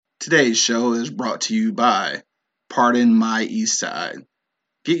Today's show is brought to you by Pardon My Eastside.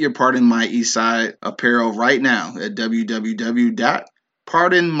 Get your Pardon My Eastside apparel right now at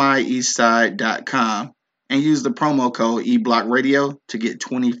www.pardonmyeastside.com and use the promo code eBlockRadio to get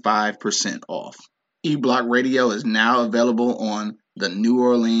 25% off. eBlock Radio is now available on the New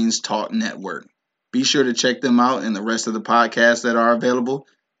Orleans Talk Network. Be sure to check them out and the rest of the podcasts that are available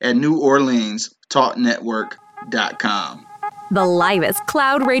at NewOrleansTalkNetwork.com. The livest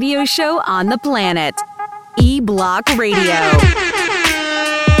cloud radio show on the planet. E-Block Radio.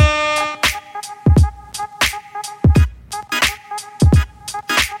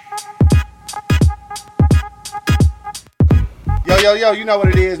 Yo, you know what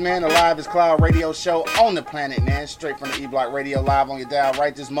it is, man. The livest cloud radio show on the planet, man. Straight from the E-Block Radio, live on your dial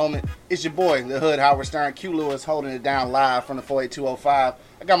right this moment. It's your boy, the Hood Howard Stern. Q Lewis holding it down live from the 48205.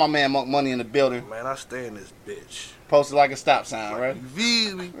 I got my man Monk Money in the building. Man, I stay in this bitch. Posted like a stop sign, right?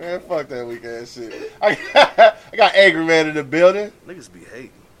 Really? Man, fuck that weak ass shit. I got Angry Man in the building. Niggas be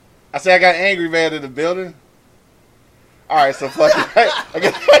hating. I said I got Angry Man in the building. Alright, so fuck it. I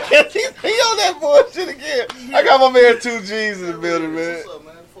got he on that bullshit again. I got my man 2G's in the building, man.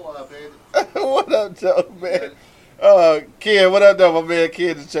 What's up, man? What up, Joe, man? Kid, what up, though? My man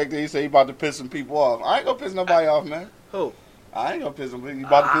Kid just checked in. He said he about to piss some people off. I ain't gonna piss nobody off, man. Who? I ain't gonna piss some people. You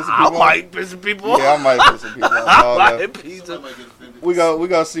about to piss some people off? I might piss some people off. Yeah, I might piss some people off. I might piss some. We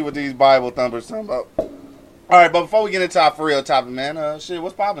gonna see what these Bible thumpers talking about. Alright, but before we get into our for real topic, man, shit,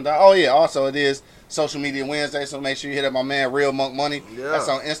 what's poppin', dog? Oh, yeah, also it is Social Media Wednesday, so make sure you hit up my man Real Monk Money. Yeah. That's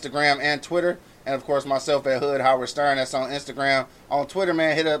on Instagram and Twitter. And, of course, myself at Hood Howard Stern. That's on Instagram. On Twitter,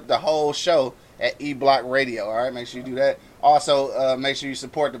 man, hit up the whole show at E-Block Radio, all right? Make sure you do that. Also, make sure you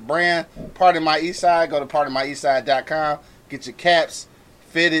support the brand. Pardon My Eastside. Go to pardonmyeastside.com. Get your caps,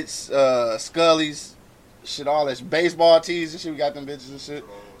 fitteds, scullies, shit, all that shit. Baseball tees and shit. We got them bitches and shit.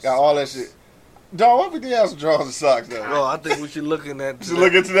 Got all that shit. Dog, what if we did have some drawers and socks, though? Bro, I think we should look in that. Should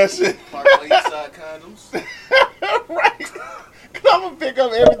look into that shit. Pardon My Eastside condoms. Right. Cause I'm gonna pick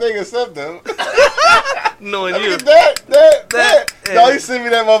up everything except them. Knowing you. That. No, you sent me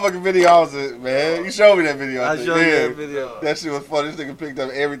that motherfucking video. I was like, man, you showed me that video. I showed you that video. That shit was funny. This nigga picked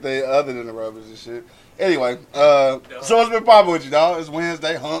up everything other than the rubbers and shit. Anyway, so what's been poppin' with you, dog? It's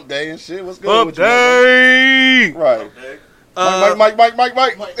Wednesday, hump day and shit. What's good Hump with you? day! Right. Mike.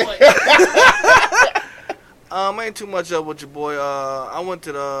 Ain't too much up with your boy. I went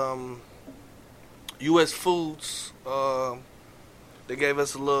to the U.S. Foods. They gave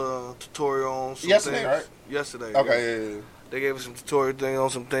us a little tutorial on some Yesterday, things. right? Yesterday. Okay, yeah. They gave us some tutorial things on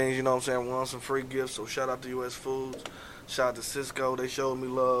some things, you know what I'm saying? We want some free gifts, so shout out to U.S. Foods. Shout out to Cisco. They showed me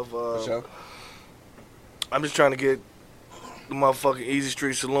love. For sure. I'm just trying to get the motherfucking Easy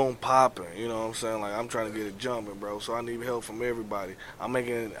Street Saloon popping, you know what I'm saying? Like, I'm trying to get it jumping, bro, so I need help from everybody. I'm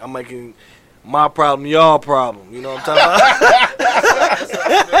making my problem y'all problem, you know what I'm talking about?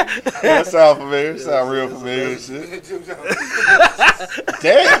 That sound familiar. Sound real familiar and shit.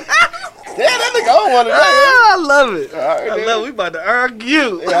 Damn, that nigga on one of that. I love it. Right, I love it. We about to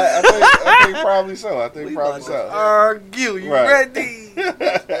argue. Yeah, I think probably so. Argue. You ready?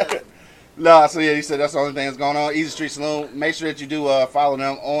 Nah, so yeah, he said that's the only thing that's going on. Easy Street Saloon. Make sure that you do follow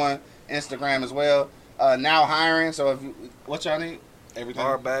them on Instagram as well. Now hiring. So if what y'all need? Everything.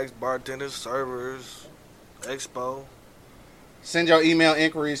 Bar bags, bartenders, servers, expo. Send your email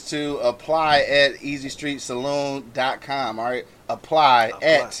inquiries to apply@easystreetsaloon.com. All right, apply.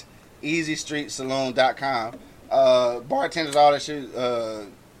 At easystreetsaloon.com. Bartenders, all that shit.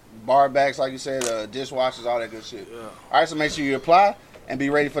 Bar backs, like you said, dishwashers, all that good shit. Yeah. All right, so make sure you apply and be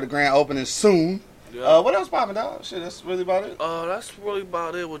ready for the grand opening soon. Yeah. What else popping, dog? Shit, that's really about it. That's really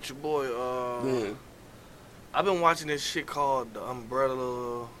about it with your boy. Yeah. I've been watching this shit called the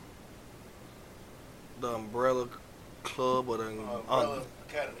Umbrella Club or the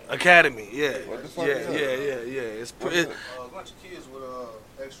Academy. Yeah. What the fuck Yeah. is that? It's What pretty. is it? A bunch of kids with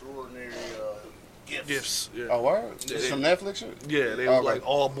extraordinary Gifts. Yeah. Oh, word? Yeah, Some Netflix shit? Yeah, they Okay. was like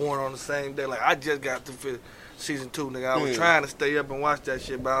all born on the same day. Like I just got to season 2, nigga. I was Yeah. trying to stay up and watch that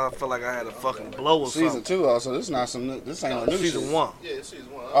shit, but I felt like I had a fucking blow or Season something. 2, so this is not some new, this ain't no new Season shit. 1. Yeah, it's season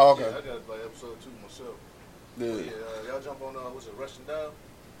 1. Oh, okay. Yeah, I got like episode 2 myself. Yeah. Y'all jump on what's it, Russian Doll?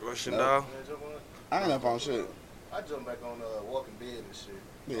 Russian No. doll. Yeah, jump on it. I ain't up on shit. I jumped back on Walking Dead and shit.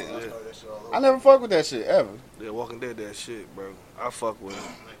 Yeah. I started that shit all over. I never fuck with that shit, ever. Yeah, Walking Dead, that shit, bro. I fuck with it.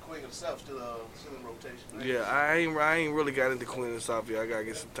 Like Queen of the South still in rotation. Right? Yeah, I ain't really got into Queen of the South yet. I gotta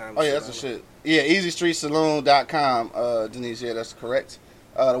get some time. Oh, yeah, that's the shit. Yeah, easystreetsaloon.com, Denise, yeah, that's correct.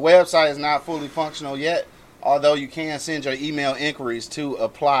 The website is not fully functional yet, although you can send your email inquiries to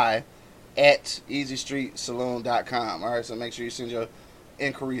apply@easystreetsaloon.com. All right, so make sure you send your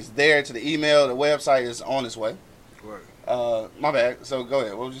inquiries there to the email. The website is on its way. Right. My bad. So go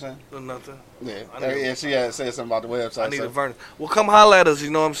ahead. What was you saying? Nothing. Yeah, she had said something about the website. I need a Vernon. Well, come holler at us, you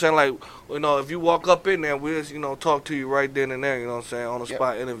know what I'm saying? Like, you know, if you walk up in there, we'll, you know, talk to you right then and there, you know what I'm saying, on the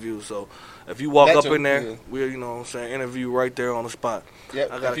spot interview. So if you walk That up too, in there, yeah. we'll, you know what I'm saying, interview right there on the spot. Yep.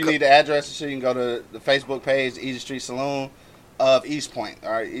 If you need the address and shit, you can go to the Facebook page, Easy Street Saloon of East Point.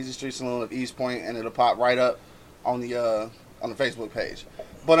 All right, Easy Street Saloon of East Point, and it'll pop right up on the Facebook page.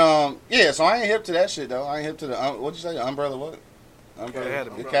 But yeah, so I ain't hip to that shit though. I ain't hip to the what'd you say? The Umbrella what? Umbrella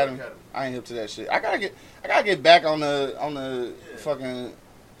Academy. I ain't hip to that shit. I gotta get back on the fucking.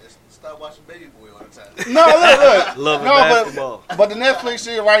 Stop watching Baby Boy all the time. No, look. Love No, basketball. but the Netflix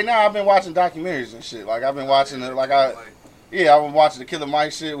shit right now, I've been watching documentaries and shit. Like I've been watching it. I was watching the Killer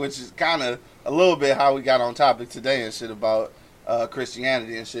Mike shit, which is kind of a little bit how we got on topic today and shit about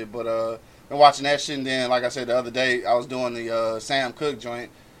Christianity and shit. But been watching that shit, and then like I said the other day, I was doing the Sam Cooke joint.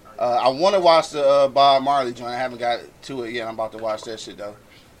 I want to watch the Bob Marley joint. I haven't got to it yet. I'm about to watch that shit though.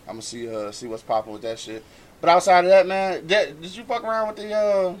 I'm gonna see what's popping with that shit. But outside of that, man, did you fuck around with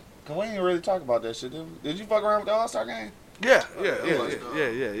the? Cause we ain't really talk about that shit, did we? Did you fuck around with the All-Star game? Yeah. Yeah,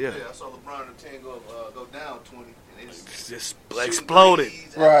 I saw LeBron and the team go down 20. And they Just exploded.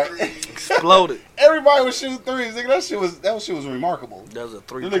 Right. Exploded. Everybody was shooting threes. Nigga, that shit was remarkable. That was a You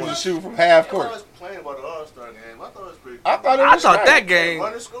 3-point. niggas was shooting from half Everyone court. was playing about the All-Star game. I thought it was pretty I cool. thought it I was thought straight. that game.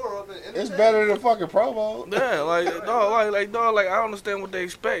 Run the score up and It's better than fucking Pro Bowl. Yeah, like dog, like dog, like I don't understand what they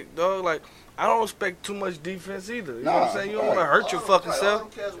expect, dog. Like I don't expect too much defense either. You know what I'm saying? You don't want to hurt your fucking All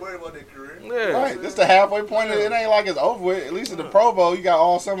self. them cats worried about their career. Yeah. Right, this the halfway point. It ain't like it's over with. At least in the Pro Bowl, you got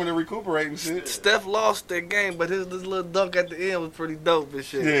all summer to recuperate and shit. Steph lost that game, but his little dunk at the end was pretty dope and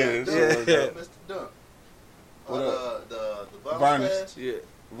shit. Yeah, Mr. Dunk. What The bounce Varnish. pass. Yeah.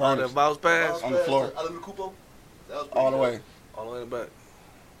 Varnish. That bounce pass On the floor. Out of the Cupo. That was all the pretty way. all the way in the back.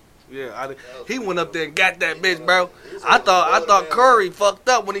 Yeah, he went up there and got that bitch, bro. I thought Curry fucked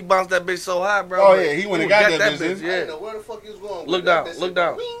up when he bounced that bitch so high, bro. Oh, yeah, he went and got that bitch, didn't he? I didn't Yeah. know where the fuck he was going. Look with down, that. look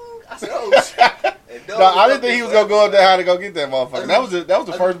down. Wing. I said, oh shit. And No, I didn't think he was gonna go up there how to go get that motherfucker. That was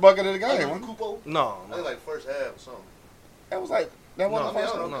the first bucket of the game. Out of Wasn't it? the Cupo. No, I think like first half or something. That was like that wasn't No, the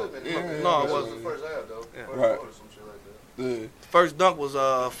first I don't one. know. Yeah, yeah, No, it It wasn't. was the first half though. Yeah. First Right. quarter, some shit like that. Yeah. first dunk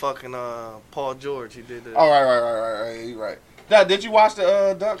was fucking Paul George. He did that. Oh, right. You're right. Now, did you watch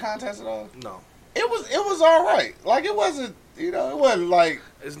the dunk contest at all? No, It was all right. Like it wasn't, it wasn't like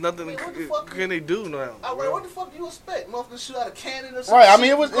it's nothing. Wait, what the fuck? Can they do now? What the fuck do you expect? Motherfucker shoot out a cannon or something? right. I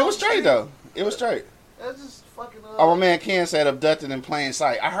mean, it was straight though. It was straight. That's just fucking. Oh, my man Ken said abducted in plain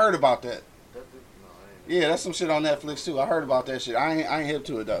sight. I heard about that. No, Yeah, that's some shit on Netflix too. I heard about that shit. I ain't hip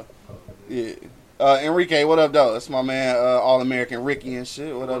to it though. Yeah. Enrique, what up, though? That's my man, All American Ricky and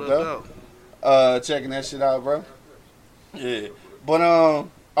shit. What up, though? Checking that shit out, bro. Yeah. But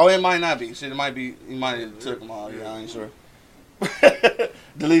it might not be. Shit, it might be. He might have took them all. Yeah, I ain't sure.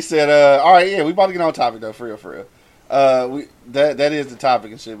 Delise said, all right, yeah, we about to get on topic though, for real. That is the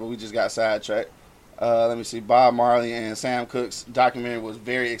topic and shit, but we just got sidetracked. Let me see. Bob Marley and Sam Cooke's documentary was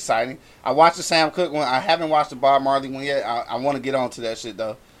very exciting. I watched the Sam Cooke one. I haven't watched the Bob Marley one yet. I want to get on to that shit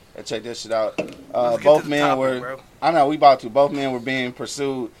though and check that shit out. Let's get Both to the men topic, were. bro. I know we about to. Both men were being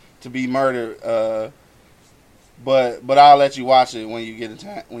pursued to be murdered. But I'll let you watch it when you get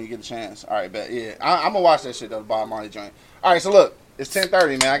a chance. All right, bet. Yeah, I'm gonna watch that shit though. The Bob Marley joint. All right, so look, it's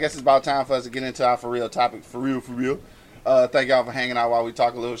 10:30, man. I guess it's about time for us to get into our for real topic. For real. Thank y'all for hanging out while we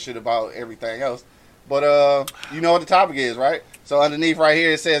talk a little shit about everything else. But you know what the topic is, right? So underneath right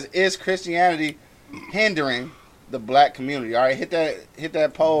here it says, "Is Christianity hindering the black community?" All right, hit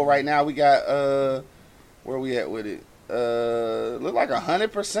that poll right now. We got where we at with it? Look like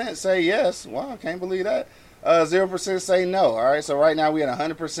 100% say yes. Wow, can't believe that. 0% say no. All right, so right now we at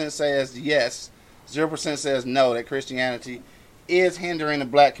 100% says yes, 0% says no, that Christianity is hindering the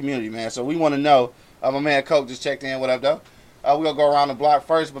black community, man. So we want to know. My man Coke just checked in. What up, though? We're going to go around the block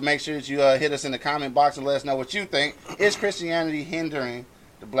first, but make sure that you hit us in the comment box and let us know what you think. Is Christianity hindering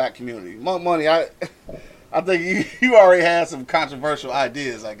the black community? Money, I think you already had some controversial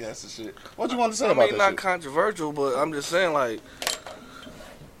ideas, I guess, and shit. What you want to say about that not shit? controversial, but I'm just saying, like,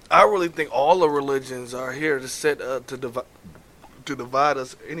 I really think all the religions are here to set to divide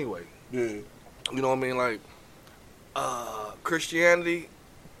us anyway. Yeah. You know what I mean? Like, Christianity,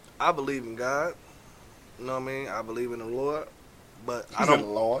 I believe in God. You know what I mean? I believe in the Lord, but I don't.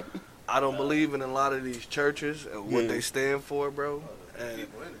 Lord. I don't believe in a lot of these churches and what they stand for, bro. And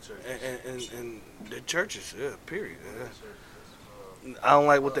People in the church. and the churches, yeah. Period. Yeah. I don't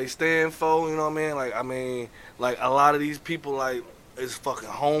like what they stand for. You know what I mean? Like a lot of these people, like, is fucking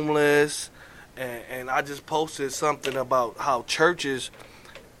homeless, and I just posted something about how churches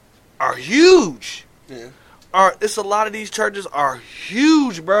are huge. Yeah. It's a lot of these churches are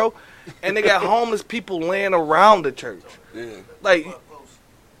huge, bro, and they got homeless people laying around the church. Yeah. Like,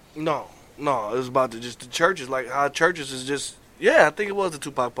 no, it was about the churches, like how churches is just. Yeah, I think it was the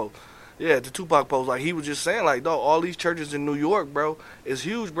Tupac post. Yeah, the Tupac post. Like he was just saying, like, dog, all these churches in New York, bro, is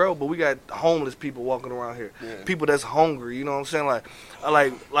huge, bro. But we got homeless people walking around here. Yeah. People that's hungry. You know what I'm saying?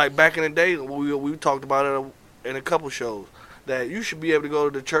 Like back in the day, we talked about it in a couple shows that you should be able to go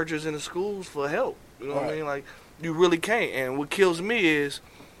to the churches and the schools for help. You know what I mean? Like you really can't. And what kills me is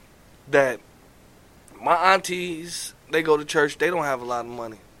that my aunties, they go to church, they don't have a lot of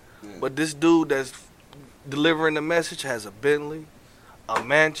money, but this dude that's delivering the message has a Bentley, a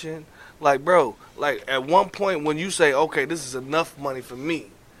mansion. Like, bro, like at one point when you say, okay, this is enough money for me,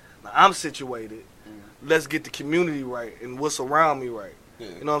 now I'm situated, let's get the community right and what's around me right.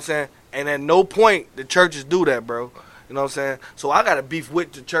 You know what I'm saying? And at no point the churches do that, bro. You know what I'm saying? So I got to beef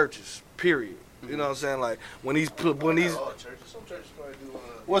with the churches, period. You know what I'm saying? Like when these Some churches probably do.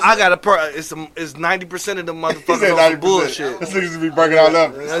 I got it's 90% of the motherfuckers on some bullshit. This niggas be breaking out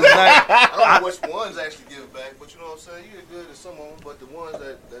numbers. I don't know which ones actually give back, but you know what I'm saying? You get good at some of them, but the ones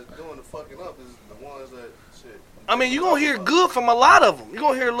that's doing the fucking up is the ones that shit. I mean, you're going to hear good from a lot of them. You're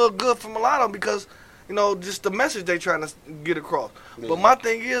going to hear a little good from a lot of them because, you know, just the message they trying to get across. Yeah. But my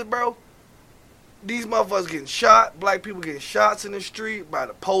thing is, bro, these motherfuckers getting shot, black people getting shots in the street by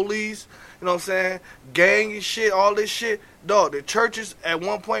the police, you know what I'm saying? Gang and shit, all this shit. Dog, the churches at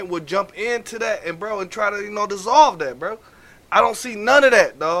one point would jump into that and, bro, and try to, you know, dissolve that, bro. I don't see none of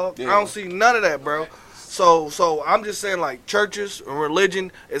that, dog. Yeah. I don't see none of that, bro. So I'm just saying, like, churches and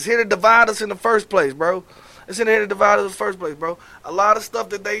religion is here to divide us in the first place, bro. It's in here to divide us in the first place, bro. A lot of stuff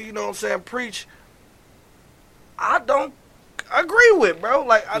that they, you know what I'm saying, preach, I don't agree with, bro.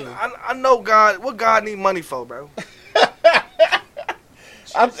 Like, I know God, what God need money for, bro?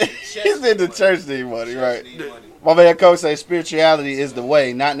 He's in the church need money, right? My man Coach say spirituality is the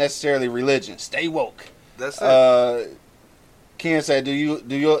way, not necessarily religion. Stay woke. That's it. Ken said, do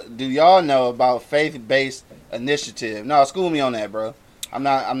y'all know about faith-based initiative? No, school me on that, bro. I'm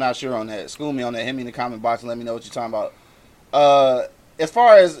not sure on that. School me on that. Hit me in the comment box and let me know what you're talking about. As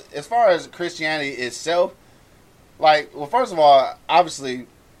far as Christianity itself, like, well, first of all, obviously,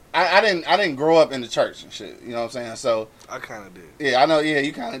 I didn't grow up in the church and shit. You know what I'm saying? So I kind of did. Yeah, I know. Yeah,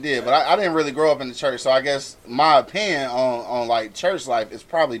 you kind of did, but I didn't really grow up in the church. So I guess my opinion on like church life is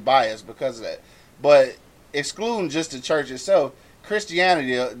probably biased because of that. But excluding just the church itself,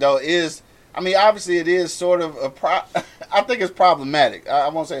 Christianity though is, I mean, obviously it is sort of I think it's problematic. I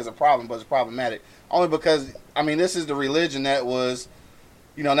won't say it's a problem, but it's problematic only because, I mean, this is the religion that was,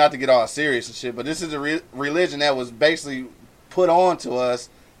 you know, not to get all serious and shit, but this is the religion that was basically put on to us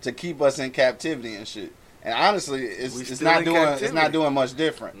to keep us in captivity and shit. And honestly, it's not doing much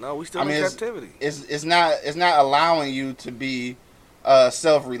different. No, we still in captivity. It's not allowing you to be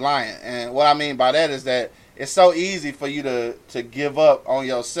self-reliant. And what I mean by that is that it's so easy for you to give up on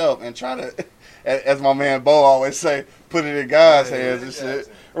yourself and try to, as my man Bo always say, put it in God's hands and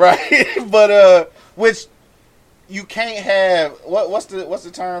shit. Right? But which you can't have. What's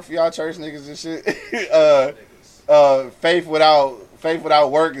the term for y'all church niggas and shit? Faith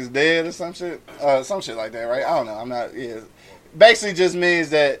without work is dead or some shit like that, right? I don't know. I'm not. Yeah, basically just means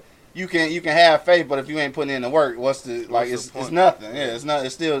that you can have faith, but if you ain't putting in the work, it's nothing. Yeah, it's not.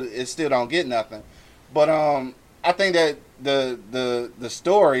 It still don't get nothing. But I think that the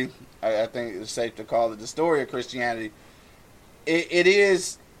story, I think it's safe to call it the story of Christianity. It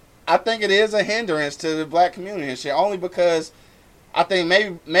is. I think it is a hindrance to the black community and shit. Only because I think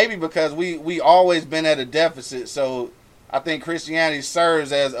maybe because we always been at a deficit, so I think Christianity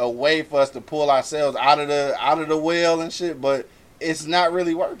serves as a way for us to pull ourselves out of the well and shit, but it's not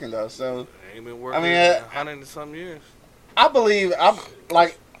really working though. So it ain't been working. I mean, 100 and some years. I believe is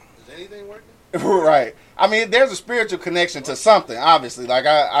anything working? Right. I mean, there's a spiritual connection to something. Obviously, like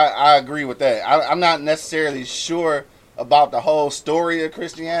I agree with that. I'm not necessarily sure about the whole story of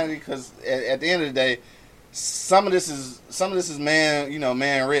Christianity because at the end of the day, some of this is man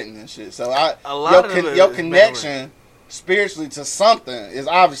written and shit. So your connection spiritually to something is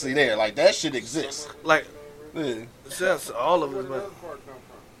obviously there. Like that shit exists. Like all of it, man.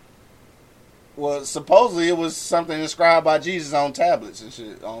 Well, supposedly it was something inscribed by Jesus on tablets and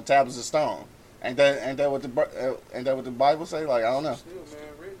shit, on tablets of stone. Ain't that what the Bible say? Like, I don't know.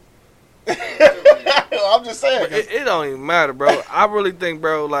 I'm just saying. It don't even matter, bro. I really think,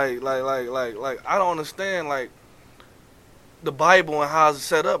 bro, like I don't understand, like, the Bible and how it's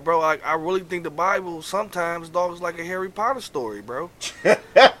set up, bro. Like, I really think the Bible sometimes, dog, is like a Harry Potter story, bro.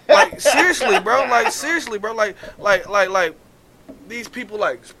 Like, seriously, bro. Like, these people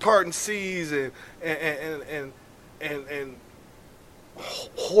like parting seas and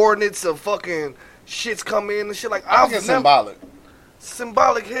hornets of fucking shits come in and shit. Like I think it's symbolic.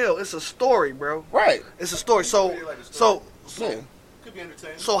 Symbolic hell. It's a story, bro. Right. It's a story. So Yeah. Could be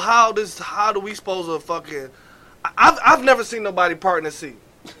entertaining. so how do we supposed to fucking? I've never seen nobody parting the sea.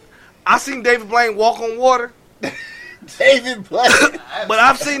 I seen David Blaine walk on water. David Blaine. But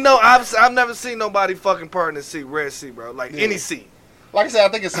I've never seen nobody fucking parting the sea, Red Sea, bro. Like any sea. Like I said, I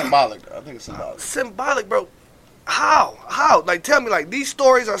think it's symbolic. I think it's symbolic. Symbolic, bro. How? Like, tell me, like, these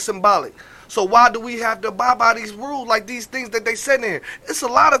stories are symbolic. So why do we have to abide by these rules, like these things that they said in here? It's a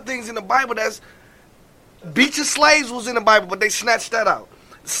lot of things in the Bible that's... Beach of slaves was in the Bible, but they snatched that out.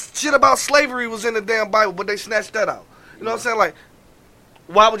 Shit about slavery was in the damn Bible, but they snatched that out. You know what I'm saying? Like,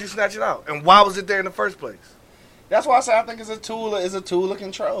 why would you snatch it out? And why was it there in the first place? That's why I say I think it's a tool of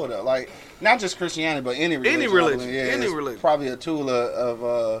control, though. Like, not just Christianity, but any religion. Any religion. Probably a tool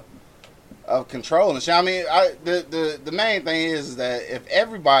of control and shit. I mean, the main thing is that if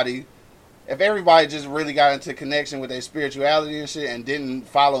everybody just really got into connection with their spirituality and shit and didn't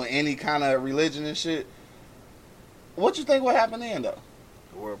follow any kind of religion and shit, what you think would happen then, though?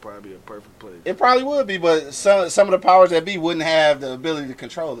 The world probably be a perfect place. It probably would be, but some of the powers that be wouldn't have the ability to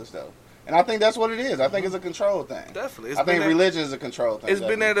control us, though. And I think that's what it is. I think it's a control thing. Definitely. I think religion is a control thing. It's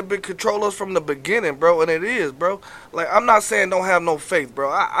been there to control us from the beginning, bro, and it is, bro. Like, I'm not saying don't have no faith, bro.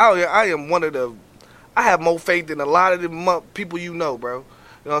 I am one of the... I have more faith than a lot of the people you know, bro. You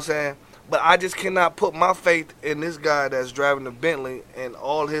know what I'm saying? But I just cannot put my faith in this guy that's driving the Bentley and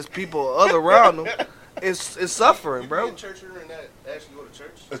all his people other around him is suffering, bro. You be a churcher and that actually go to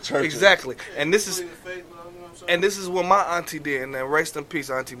church? A church. Exactly. Yeah, And this is... believe in faith, you know what I'm saying? And this is what my auntie did, and then rest in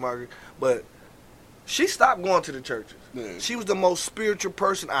peace, Auntie Margaret. But she stopped going to the churches. Yeah. She was the most spiritual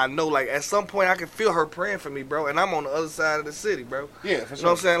person I know. Like, at some point, I can feel her praying for me, bro. And I'm on the other side of the city, bro. Yeah, for sure. You know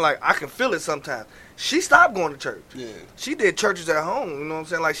what I'm saying? Like, I can feel it sometimes. She stopped going to church. Yeah. She did churches at home. You know what I'm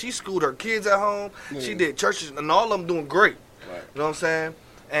saying? Like, she schooled her kids at home. Yeah. She did churches, and all of them doing great. Right. You know what I'm saying?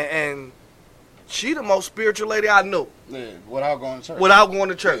 And she the most spiritual lady I know. Yeah, without going to church. Without going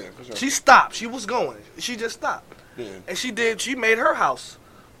to church. Yeah, for sure. She stopped. She was going. She just stopped. Yeah. And she made her house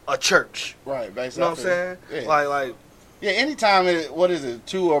a church. Right, basically. You know what I'm saying? Yeah. Like Yeah, anytime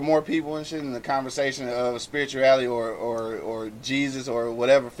two or more people and shit in the conversation of spirituality or Jesus or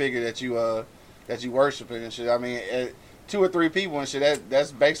whatever figure that you worship and shit. I mean, 2 or 3 people and shit.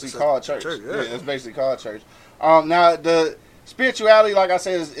 That's basically called church. Yeah, that's basically called church. Now the spirituality, like I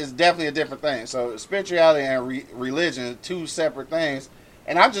said, is definitely a different thing. So spirituality and religion, 2 separate things.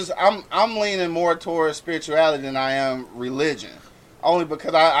 And I'm leaning more towards spirituality than I am religion, only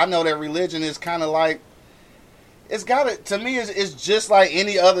because I know that religion is kind of like, it's got it to me. It's just like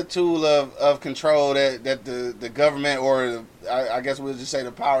any other tool of control that the government or I guess we'll just say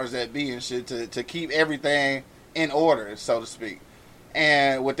the powers that be and shit to keep everything in order, so to speak.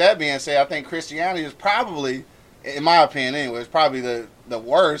 And with that being said, I think Christianity is probably, in my opinion anyway, it's probably the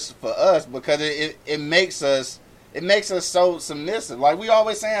worst for us because it makes us so submissive. Like we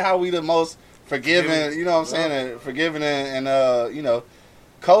always saying how we the most forgiving, you know what I'm saying, forgiving and you know,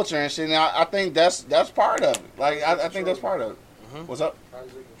 culture and shit. And I think that's part of it. Like I think that's part of it. Mm-hmm. What's up? How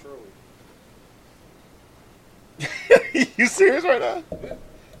does it control you? You serious right now?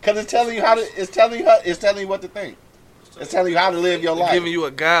 Because it's telling you it's telling you what to think. It's telling you how to live your life. giving you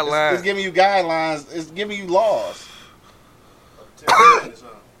a guideline. It's giving you guidelines. It's giving you laws.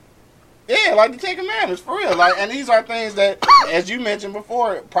 Yeah, like the 10 Commandments, for real. Like, and these are things that, as you mentioned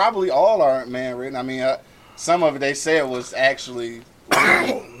before, probably all aren't man-written. I mean, some of it they said was actually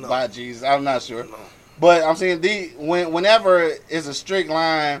written by Jesus. I'm not sure. No. But I'm saying whenever it's a strict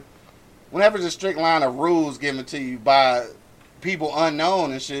line of rules given to you by people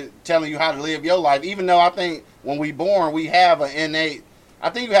unknown and shit, telling you how to live your life, even though I think when we born, we have an innate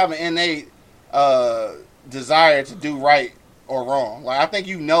desire to do right or wrong. Like, I think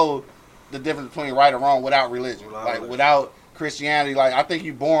you know the difference between right or wrong without religion. Without Christianity, like, I think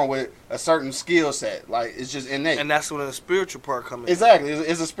you're born with a certain skill set. Like, it's just innate. And that's when the spiritual part comes in. Exactly.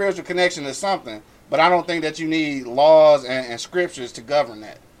 It's a spiritual connection to something. But I don't think that you need laws and scriptures to govern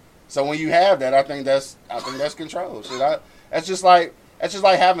that. So when you have that, I think that's control. Shit, that's just like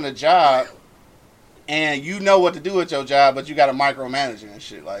having a job and you know what to do with your job, but you got to micromanage it and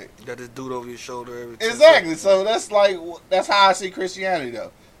shit. Like, You got this dude over your shoulder every 10 exactly. seconds. So that's how I see Christianity,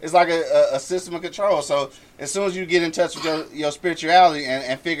 though. It's like a system of control. So as soon as you get in touch with your spirituality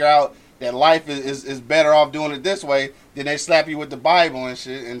and figure out that life is better off doing it this way, then they slap you with the Bible and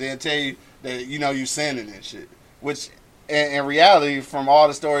shit, and then tell you that, you know, you sinning and shit. Which, in reality, from all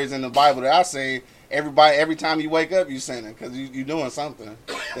the stories in the Bible that I've seen, every time you wake up, you sinning because you doing something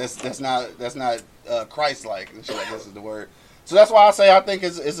that's not Christ-like. And shit, I guess is the word. So that's why I say I think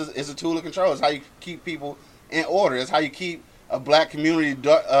it's a tool of control. It's how you keep people in order. It's how you keep a black community.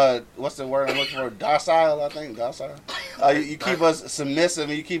 What's the word I'm looking for? Docile. I think docile. You keep us submissive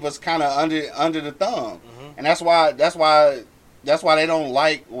and you keep us kind of under the thumb. Mm-hmm. And that's why they don't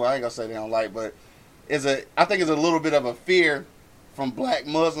like. Well, I ain't gonna say they don't like, but I think it's a little bit of a fear from black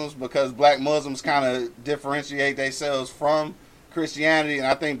Muslims because black Muslims kind of differentiate themselves from Christianity, and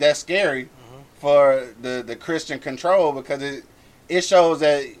I think that's scary for the Christian control because it shows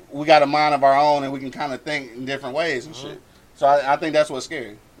that we got a mind of our own and we can kind of think in different ways and shit. So I think that's what's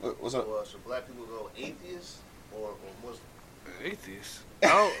scary. What's up? So black people go atheists or Muslim? Atheists.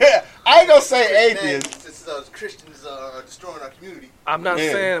 I ain't gonna say atheists. Since Christians are destroying our community. I'm not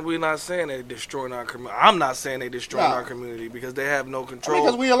saying we're not saying they destroying our community. I'm not saying they destroying our community because they have no control.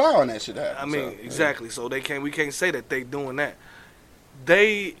 Because we allowing that shit to happen. I mean, exactly. So we can't say that they doing that.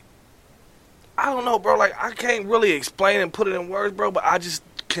 I don't know, bro. Like, I can't really explain and put it in words, bro, but I just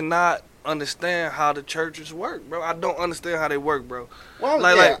cannot understand how the churches work, bro. I don't understand how they work, bro. Well,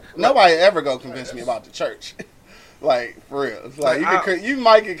 nobody ever gonna convince me about the church. Like, for real. Like you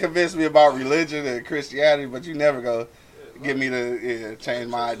might get convinced me about religion and Christianity, but you never go get me to change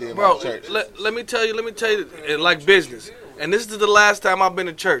my idea about the church. Let me tell you, like business. And this is the last time I've been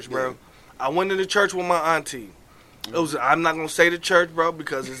to church, bro. Yeah. I went to the church with my auntie. I'm not gonna say the church, bro,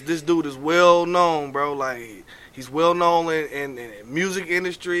 because this dude is well known, bro. Like, he's well known in the music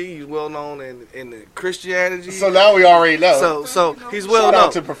industry. He's well known in the Christianity. So now we already know. So he's well known. Shout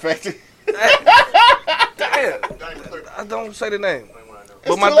out to Perfecting. Damn, I don't say the name.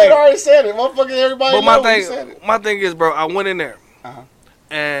 But my thing, already said it. Motherfucking everybody. But my thing is, bro. I went in there,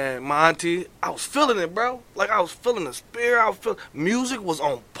 and my auntie, I was feeling it, bro. Like, I was feeling the spirit. I was feeling music was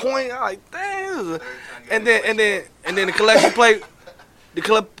on point. I like, damn. And then the collection plate,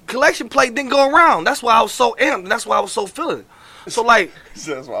 collection plate didn't go around. That's why I was so amped. That's why I was so feeling it. So like,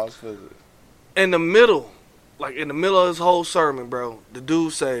 that's why I was feeling it. In the middle of his whole sermon, bro, the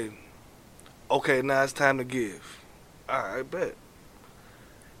dude say, "Okay, now it's time to give." All right, bet.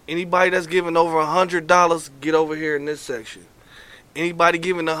 Anybody that's giving over $100, get over here in this section. Anybody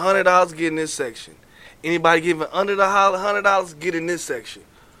giving $100, get in this section. Anybody giving under the $100, get in this section.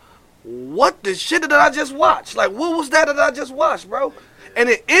 What the shit did I just watch? Like, what was that I just watched, bro? And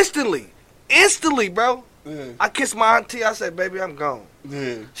then instantly, bro, I kissed my auntie. I said, "Baby, I'm gone."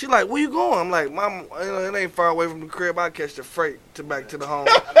 Yeah. She like, "Where you going?" I'm like, "Mom, it ain't far away from the crib. I catch the freight back to the home."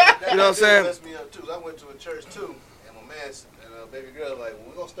 You know what I'm saying? Messed me up too. I went to a church too, and my man and baby girl like,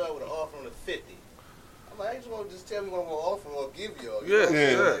 "We're gonna start with an offering of 50." I'm like, "I just want to tell me what I'm gonna offer or give y'all." Yeah. Like,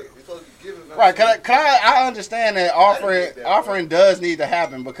 you're supposed to be giving. Right? I understand that offering does need to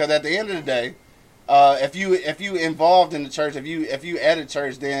happen because at the end of the day, if you involved in the church, if you at a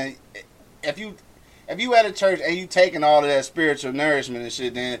church, then if you at a church and you taking all of that spiritual nourishment and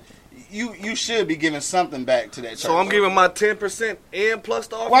shit, then you should be giving something back to that church. So I'm giving my 10% and plus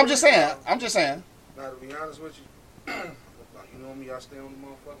the offering. Well, I'm just saying. Now, to be honest with you, you know me, I stay on the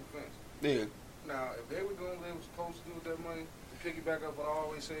motherfucking fence. Yeah. Now, if they were doing what they were supposed to do with that money, to piggyback up what I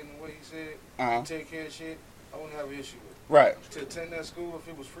always say in the way he said, take care of shit, I wouldn't have an issue with it. Right. To attend that school, if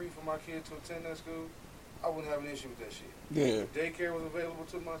it was free for my kid to attend that school, I wouldn't have an issue with that shit. Yeah. If daycare was available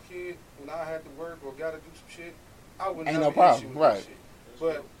to my kid when I had to work or got to do some shit, I wouldn't Ain't have no an problem. issue with Right. that shit.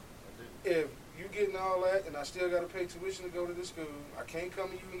 But if you getting all that and I still got to pay tuition to go to the school, I can't come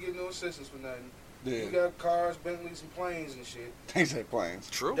to you and get no assistance for nothing. Yeah. You got cars, Bentleys, and planes and shit. Things like planes.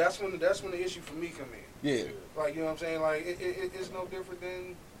 True. That's when the issue for me come in. Yeah. Like, you know what I'm saying? Like, it's no different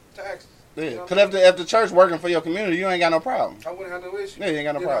than taxes. Yeah. You know Because if the church working for your community, you ain't got no problem. I wouldn't have no issue. Yeah, you ain't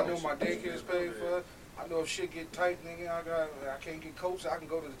got no problem. I know my daycare is paid for. I know if shit get tight, nigga, I can't get coats. I can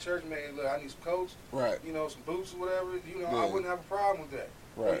go to the church, man. Look, I need some coats. Right. You know, some boots or whatever. You know, Yeah. I wouldn't have a problem with that.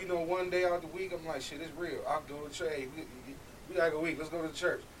 Right. But, you know, one day out the week, I'm like, shit, it's real. I'll go to church. Hey, we got to go a week. Let's go to the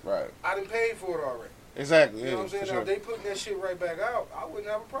church. Right. I done paid for it already. Exactly. You know what I'm saying? Sure. Now, if they putting that shit right back out, I wouldn't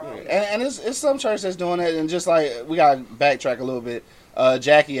have a problem. Yeah. And it's some church that's doing that, and just like we got to backtrack a little bit.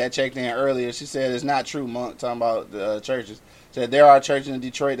 Jackie had checked in earlier. She said it's not true, Monk, talking about the churches. Said there are churches in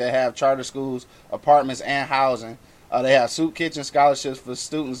Detroit that have charter schools, apartments, and housing. They have soup kitchen scholarships for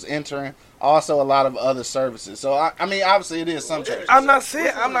students entering. Also, a lot of other services. So I mean, obviously, it is some churches. I'm not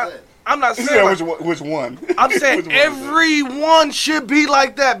saying which one. I'm saying everyone should be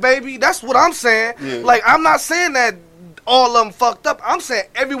like that, baby. That's what I'm saying. Yeah. Like, I'm not saying that all of them fucked up. I'm saying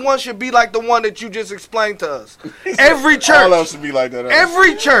everyone should be like the one that you just explained to us. Every church. All of them should be like that.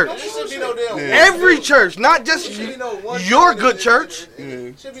 Every church. Should be no damn Every church, not just your good church.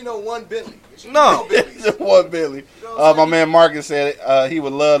 Should be no one Bentley. No. One Billy. My man Marcus said he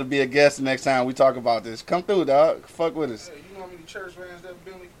would love to be a guest next time we talk about this. Come through, dog. Fuck with us. Hey, you know how many church vans that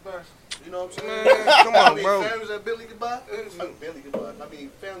Bentley could buy? You know what I'm saying? Man, come on, bro. Families that Billy could buy? Billy could buy.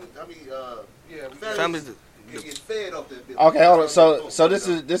 Families you get fed off that Billy. Okay, hold on. So this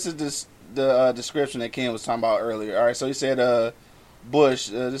is the description that Ken was talking about earlier. All right, so he said Bush,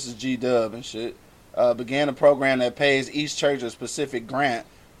 this is G-Dub and shit, began a program that pays each church a specific grant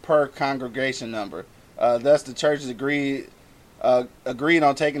per congregation number. Thus, the churches agreed on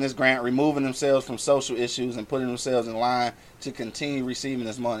taking this grant, removing themselves from social issues, and putting themselves in line to continue receiving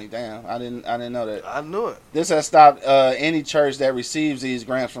this money. Damn, I didn't know that. I knew it. This has stopped any church that receives these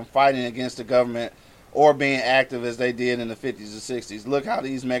grants from fighting against the government or being active as they did in the 50s and 60s. Look how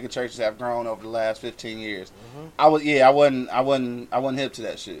these mega churches have grown over the last 15 years. Mm-hmm. I wasn't hip to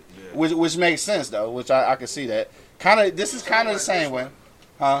that shit, yeah. which makes sense though. Which I can see that. This is kind of the same way,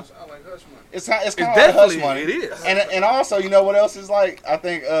 huh? It's kind of like hush money. It is. And also, you know what else is like? I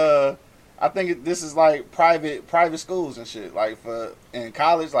think this is like private schools and shit. Like in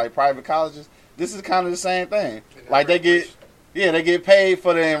college, like private colleges. This is kind of the same thing. Like they get paid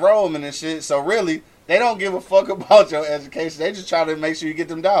for the enrollment and shit. So really, they don't give a fuck about your education. They just try to make sure you get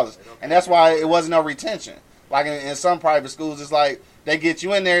them dollars. And that's why it wasn't no retention. Like in some private schools, it's like they get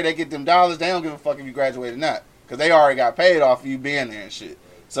you in there, they get them dollars. They don't give a fuck if you graduate or not. Because they already got paid off for you being there and shit.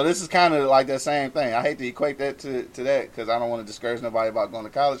 So this is kind of like that same thing. I hate to equate that to that because I don't want to discourage nobody about going to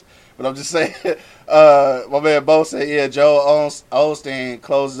college. But I'm just saying, my man Bo said, yeah, Joel Osteen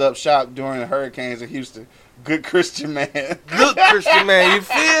closes up shop during the hurricanes in Houston. Good Christian man. Good Christian man. You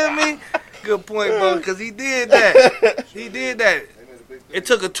feel me? Good point, Bo, because he did that. He did that. It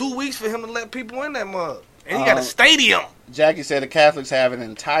took 2 weeks for him to let people in that mug. And he got a stadium. Jackie said the Catholics have an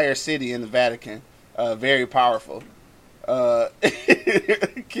entire city in the Vatican. Very powerful.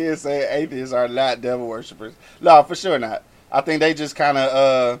 Kids say atheists are not devil worshippers. No, for sure not. I think they just kind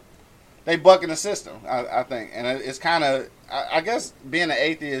of they bucking the system. I think, and it's kind of I guess being an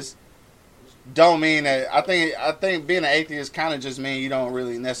atheist don't mean that. I think being an atheist kind of just mean you don't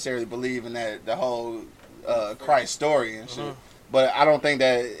really necessarily believe in that the whole Christ story and shit. But I don't think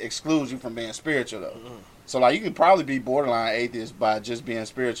that excludes you from being spiritual though. So like you can probably be borderline atheist by just being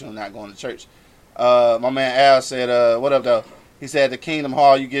spiritual and not going to church. My man Al said, what up though? He said the Kingdom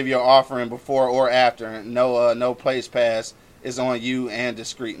Hall, you give your offering before or after. No place pass is on you and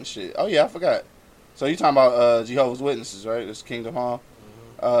discreet and shit. Oh yeah, I forgot. So you talking about Jehovah's Witnesses, right? This Kingdom Hall.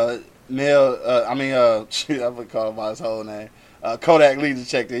 I would call him by his whole name. Kodak Leader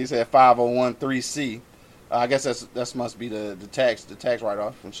checked it. He said 5013C. I guess that must be the tax write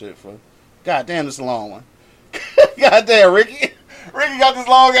off and shit for. God damn, this is a long one. God damn, Ricky. Ricky got this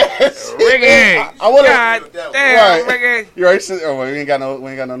long ass. Ricky, I would have. God damn, Ricky. You right? We ain't got no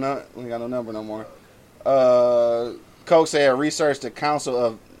number no more. Coke said research the Council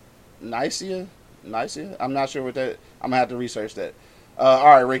of Nicaea. I'm not sure what that. I'm gonna have to research that. All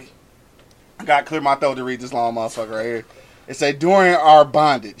right, Ricky. I gotta clear my throat to read this long motherfucker right here. It said during our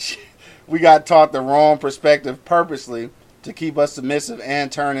bondage, we got taught the wrong perspective purposely to keep us submissive and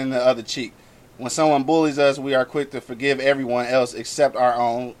turning the other cheek. When someone bullies us, we are quick to forgive everyone else except our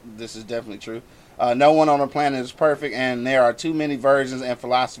own. This is definitely true. No one on the planet is perfect, and there are too many versions and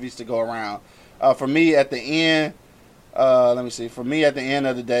philosophies to go around. For me, at the end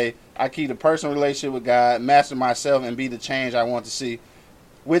of the day, I keep a personal relationship with God, master myself, and be the change I want to see,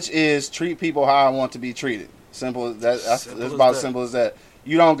 which is treat people how I want to be treated. Simple as that. That's about as simple as that.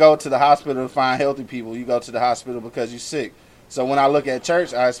 You don't go to the hospital to find healthy people. You go to the hospital because you're sick. So when I look at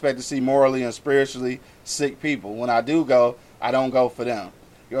church, I expect to see morally and spiritually sick people. When I do go, I don't go for them.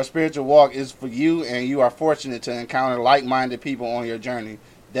 Your spiritual walk is for you, and you are fortunate to encounter like-minded people on your journey.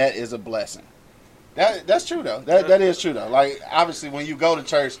 That is a blessing. That's true, though. That is true, though. Like, obviously, when you go to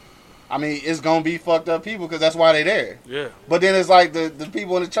church, I mean, it's going to be fucked up people because that's why they're there. Yeah. But then it's like the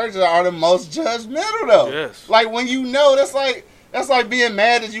people in the churches are the most judgmental, though. Yes. Like, when you know, that's like being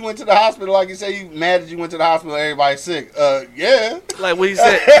mad that you went to the hospital. Like you say, you mad that you went to the hospital and everybody's sick. Yeah. Like what he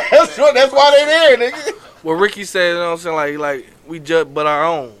said. That's why they there, nigga. What Ricky said, you know what I'm saying? Like we judge but our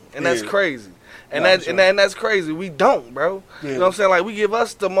own. And that's crazy. And that's crazy. We don't, bro. Yeah. You know what I'm saying? Like we give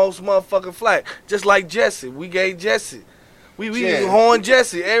us the most motherfucking flack. Just like Jesse. We gave Jesse. We horn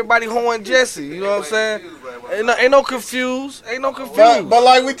Jesse. Everybody horn Jesse. You know what I'm saying? Ain't no confused. But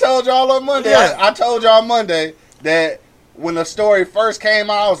like we told y'all on Monday, I told y'all Monday that when the story first came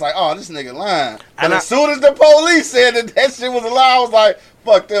out, I was like, "Oh, this nigga lying." And as soon as the police said that shit was a lie, I was like,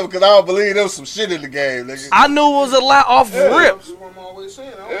 "Fuck them," because I don't believe there was some shit in the game, nigga. I knew it was a lie off rip. That's what I'm always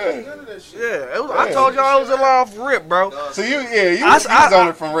saying. I don't think none of that shit. Yeah, I told y'all it was a lie off rip, bro. So you was on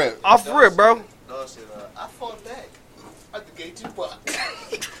it from rip. Off rip, bro. Dog said, I fought back. I had to gate Tupac.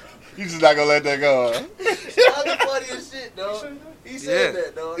 You just not gonna let that go, huh? That's the funniest shit, dog. He said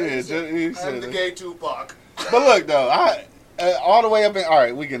that, dog. Yeah, He said, he I said had to that. gate Tupac. But look, though, all the way up in. All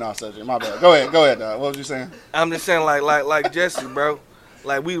right, we getting off subject. My bad. Go ahead, dog. What was you saying? I'm just saying, like Jesse, bro.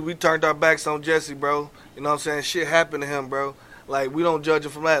 Like we turned our backs on Jesse, bro. You know what I'm saying? Shit happened to him, bro. Like we don't judge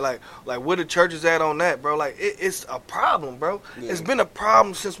him from that. Like where the church is at on that, bro. Like it's a problem, bro. Yeah. It's been a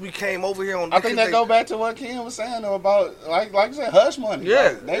problem since we came over here on. I think that go back to what Ken was saying though about like I said, hush money.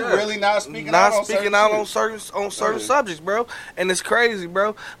 Yeah, like, they really not speaking out on certain subjects, bro. And it's crazy,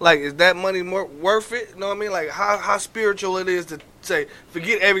 bro. Like is that money more worth it? You know what I mean? Like how spiritual it is to say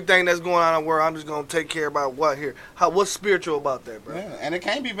forget everything that's going on in the world. I'm just gonna take care about what here. What's spiritual about that, bro? Yeah, and it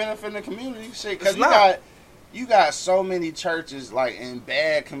can't be benefiting the community, shit. Because you got so many churches like in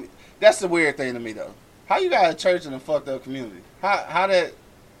bad. That's the weird thing to me though. How you got a church in a fucked up community? How that?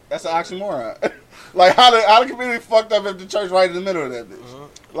 That's an oxymoron. Like how the community fucked up if the church right in the middle of that bitch.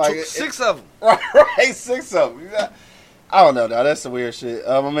 Like six of them. Right, 6 of them. I don't know, though. That's the weird shit.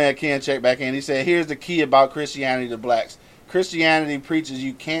 My man Ken checked back in. He said, "Here's the key about Christianity to blacks. Christianity preaches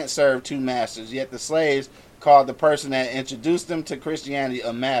you can't serve two masters. Yet the slaves called the person that introduced them to Christianity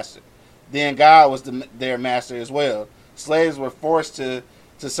a master. Then God was their master as well. Slaves were forced to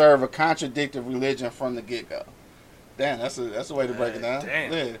serve a contradictory religion from the get-go." Damn, that's a way to break it down.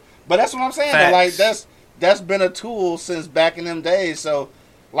 Damn. Yeah. But that's what I'm saying. Though, like that's been a tool since back in them days. So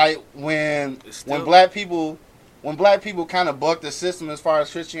like when black people kind of buck the system as far as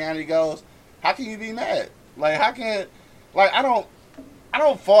Christianity goes, how can you be mad? Like I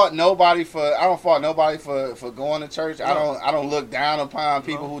don't fault nobody for going to church. No. I don't look down upon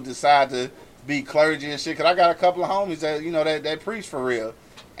people who decide to be clergy and shit. Cause I got a couple of homies that that preach for real.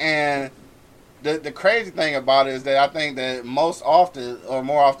 And the crazy thing about it is that I think that more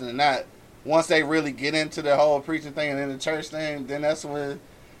often than not, once they really get into the whole preaching thing and in the church thing, then that's when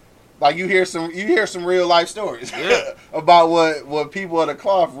like you hear some real life stories about what people of the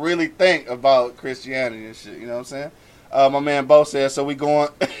cloth really think about Christianity and shit. You know what I'm saying? My man Bo said, "So we going."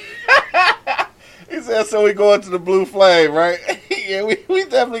 He said, "So we going to the Blue Flame, right?" Yeah, we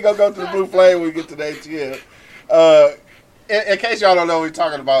definitely gonna go to the Blue Flame when we get to the ATL. In case y'all don't know what we're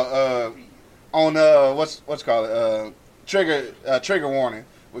talking about, on what's called it, trigger warning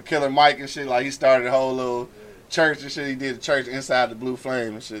with Killer Mike and shit. Like he started a whole little church and shit. He did a church inside the Blue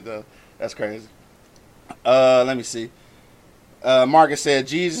Flame and shit. Though that's crazy. Let me see. Marcus said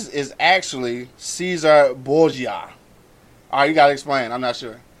Jesus is actually Caesar Borgia. All right, you gotta explain. I'm not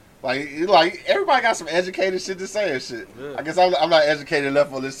sure. Like everybody got some educated shit to say and shit. Yeah. I guess I'm not educated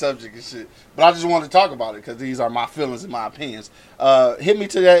enough on this subject and shit. But I just wanted to talk about it because these are my feelings and my opinions. Hit me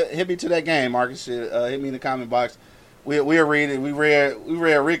to that game, Marcus. Shit. Hit me in the comment box. We'll read it. We read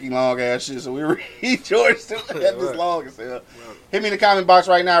Ricky long ass shit, so we read George still had this long as hell. Hit me in the comment box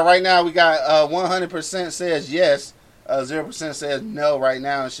right now. Right now we got 100% says yes, 0% says no right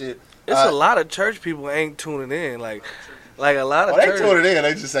now and shit. It's a lot of church people ain't tuning in. Like a lot of church. They tuning in.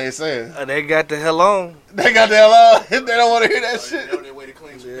 They just saying. They got the hell on. They got the hell on. They don't want to hear that shit. They on their way to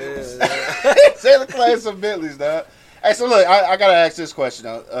clean some Bentleys. Say to claim some Bentleys, dog. Hey, so look, I gotta ask this question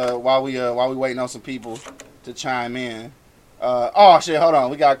though. While we waiting on some people to chime in. Oh shit, hold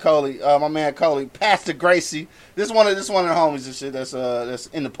on. We got Coley, my man Coley, Pastor Gracie. This one of the homies and shit that's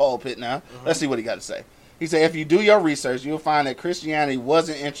in the pulpit now. Mm-hmm. Let's see what he got to say. He said, if you do your research, you'll find that Christianity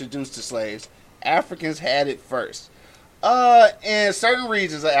wasn't introduced to slaves. Africans had it first. In certain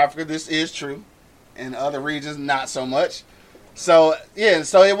regions of Africa, this is true. In other regions, not so much. So yeah,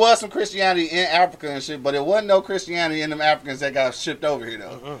 so it was some Christianity in Africa and shit, but it wasn't no Christianity in them Africans that got shipped over here though.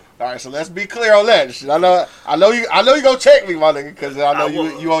 Mm-hmm. All right, so let's be clear on that shit. I know you gonna check me, my nigga, because I know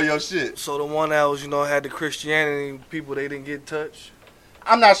you on your shit. So the one that was had the Christianity people, they didn't get touched.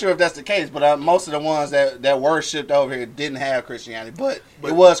 I'm not sure if that's the case, but most of the ones that were shipped over here didn't have Christianity, but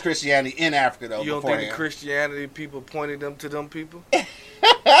it was Christianity in Africa though. You don't think the Christianity people pointed them to them people?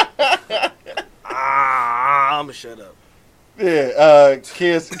 I'ma shut up. Yeah,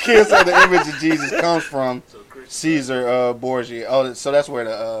 kids said the image of Jesus comes from Caesar Borgia. Oh, so that's where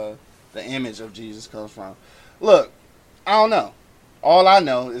the image of Jesus comes from. Look, I don't know. All I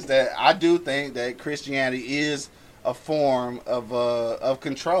know is that I do think that Christianity is a form of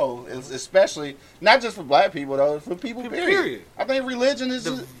control, especially not just for black people though, for people. Period. I think religion is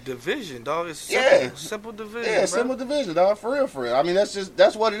division, dog. It's simple, simple division. Yeah, bro. Simple division, dog. For real. I mean,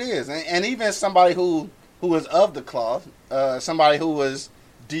 that's what it is. And even somebody who is of the cloth, somebody who was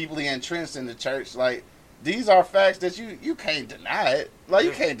deeply entrenched in the church, like these are facts that you can't deny it. Like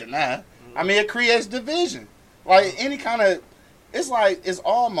you can't deny. I mean, it creates division. Like any kind of, it's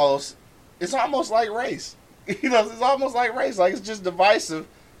almost like race. You know, it's almost like race. Like it's just divisive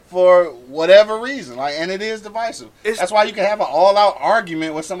for whatever reason. Like, and it is divisive. That's why you can have an all-out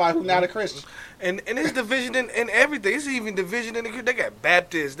argument with somebody who's not a Christian. And it's division in everything. It's even division in they got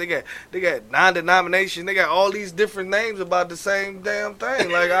Baptists, they got non-denomination, they got all these different names about the same damn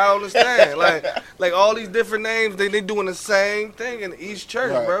thing. Like I understand, like all these different names, they doing the same thing in each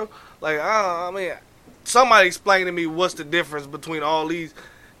church, right. Bro. Like I mean, somebody explain to me what's the difference between all these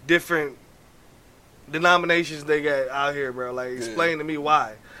different denominations they got out here, bro. Like explain to me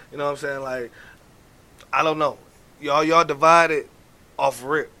why. You know what I'm saying? Like I don't know. Y'all divided off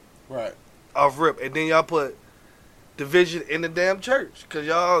rip. Right. Off rip. And then y'all put division in the damn church. Cause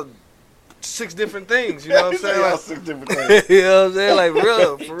y'all 6 different things, you know what I'm saying? Like, 6 different things. You know what I'm saying? Like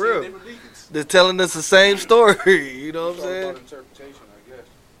real, for real. They're telling us the same story, you know what I'm saying? Interpretation, I guess.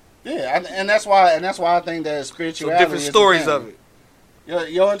 Yeah, and that's why I think that spirituality so different stories of it.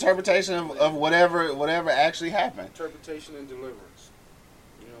 Your interpretation of whatever actually happened. Interpretation and deliverance.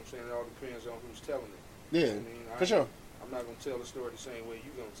 You know what I'm saying? It all depends on who's telling it. Yeah, for sure. I'm not going to tell the story the same way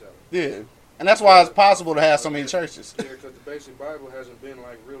you're going to tell it. Yeah, and that's why it's possible to have so many churches. Yeah, because the basic Bible hasn't been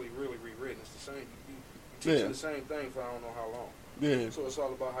like really rewritten. It's the same. You teach the same thing for I don't know how long. Yeah. So it's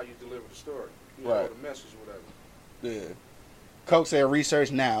all about how you deliver the story. You know, the message, whatever. Yeah. Coke said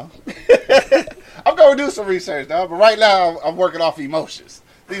research now. I'm going to do some research now, but right now I'm working off emotions.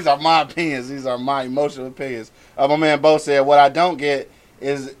 These are my opinions. These are my emotional opinions. My man Bo said, what I don't get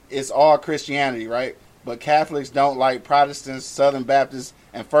is it's all Christianity, right? But Catholics don't like Protestants, Southern Baptists,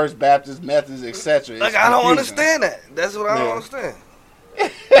 and First Baptists, Methodists, etc. Like, I don't understand that. That's what I don't understand.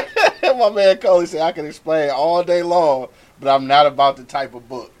 My man Coley said, I can explain all day long, but I'm not about to type a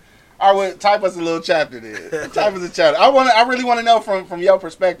book. All right, type us a little chapter there. Type us a chapter. I really want to know from your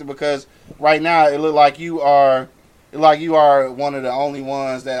perspective, because right now it look like you are one of the only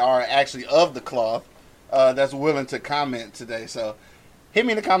ones that are actually of the cloth that's willing to comment today. So hit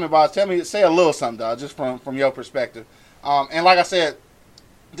me in the comment box. Say a little something, dog, just from your perspective. And like I said,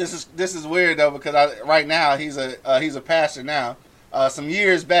 this is weird though, because right now he's a pastor now. Some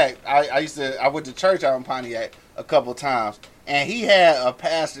years back, I went to church out in Pontiac a couple times, and he had a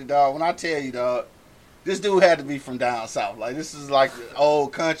pastor, dog. When I tell you, dog, this dude had to be from down south. Like, this is like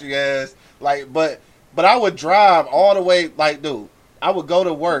old country ass. Like, but I would drive all the way. Like, dude, I would go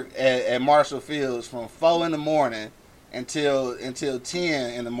to work at Marshall Fields from 4 in the morning until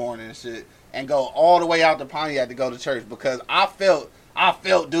 10 in the morning and shit, and go all the way out to Pontiac to go to church, because I felt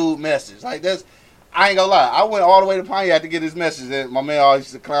dude message. Like, that's, I ain't gonna lie, I went all the way to Pontiac to get his message, and my man always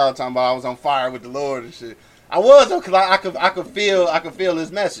used to clown talking about I was on fire with the Lord and shit. I was, though, because I could feel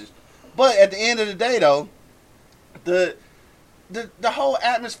his message. But at the end of the day, though, the whole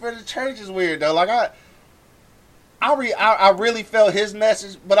atmosphere of the church is weird, though. Like, I really felt his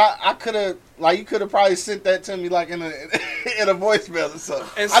message, but I could have, like, you could have probably sent that to me, like, in a voicemail or something.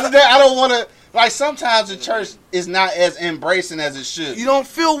 And I don't want to, like, sometimes the church is not as embracing as it should. You don't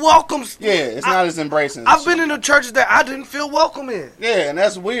feel welcome. Yeah, it's not as embracing. I've been in the churches that I didn't feel welcome in. Yeah, and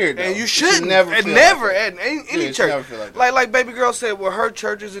that's weird, though. And you shouldn't. Never at any church. Like Baby Girl said, with her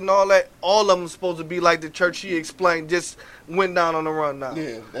churches and all that, all of them supposed to be like the church she explained just went down on the run now. Yeah,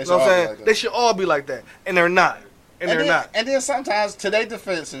 you know what I'm saying? Like, they should all be like that, and they're not. And they're not. And then sometimes, to their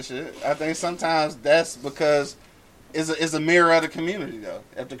defense and shit, I think sometimes that's because it's a mirror of the community, though.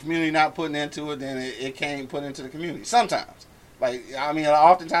 If the community not putting into it, then it can't put into the community. Sometimes. Like, I mean,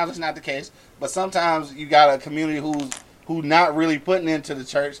 oftentimes it's not the case, but sometimes you got a community who not really putting into the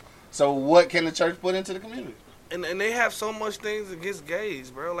church. So what can the church put into the community? And they have so much things against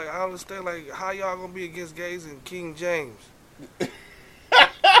gays, bro. Like, I understand, like, how y'all gonna be against gays in King James?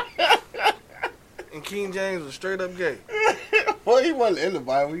 And King James was straight up gay. Well, he wasn't in the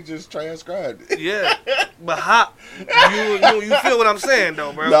Bible. He just transcribed it. Yeah, but how? You feel what I'm saying,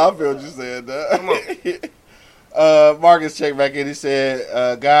 though, bro? No, I feel what you're saying, though. Come on. Marcus checked back in. He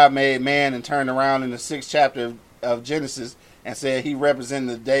said, God made man and turned around in the 6th chapter of Genesis and said he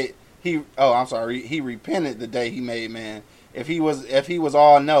represented the day. He repented the day he made man. If he was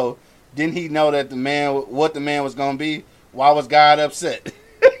all know, didn't he know that what the man was going to be? Why was God upset?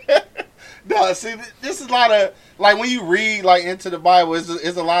 No, see, this is a lot of, like, when you read, like, into the Bible, it's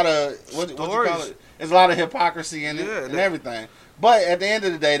a lot of, what you call it? There's a lot of hypocrisy in it and everything. But at the end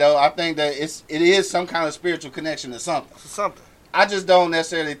of the day, though, I think that it is some kind of spiritual connection to something. I just don't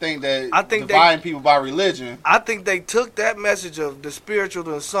necessarily think that dividing people by religion. I think they took that message of the spiritual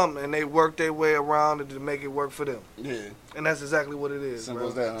to something and they worked their way around it to make it work for them. Yeah. And that's exactly what it is, Simple bro.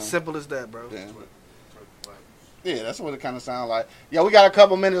 as that, huh? Simple as that, bro. Yeah, that's what it kind of sounds like. Yeah, we got a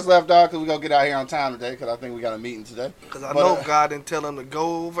couple minutes left, dog, because we're going to get out here on time today, because I think we got a meeting today. Because I know God didn't tell them to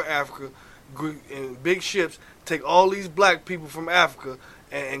go over Africa in big ships, take all these black people from Africa,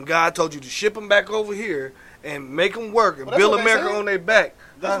 and God told you to ship them back over here and make them work and build America on their back.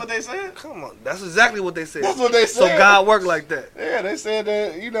 That's what they said? Come on. That's exactly what they said. That's what they said. So God worked like that. Yeah, they said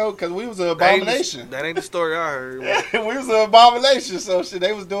that, because we was an abomination. That ain't the story I heard. Yeah, we was an abomination, so shit,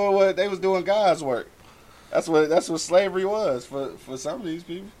 they was doing God's work. That's what slavery was for some of these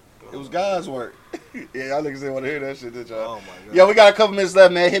people. It was God's work. Yeah, y'all niggas didn't want to hear that shit, did y'all? Oh, my God. Yo, we got a couple minutes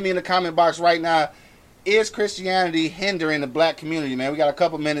left, man. Hit me in the comment box right now. Is Christianity hindering the black community, man? We got a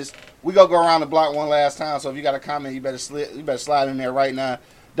couple minutes. We gonna go around the block one last time. So if you got a comment, you better slide in there right now.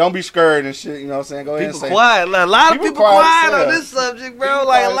 Don't be scared and shit. You know what I'm saying? Go ahead and say. People quiet. A lot of people quiet on this subject, bro.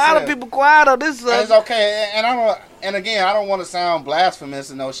 Like a lot of people quiet on this subject. And it's okay. And again, I don't want to sound blasphemous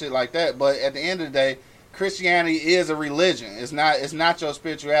and no shit like that. But at the end of the day, Christianity is a religion. It's not your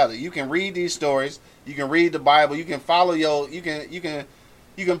spirituality. You can read these stories. You can read the Bible. You can follow you can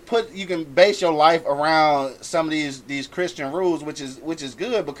base your life around some of these Christian rules, which is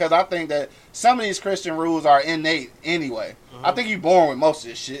good, because I think that some of these Christian rules are innate anyway. Mm-hmm. I think you're born with most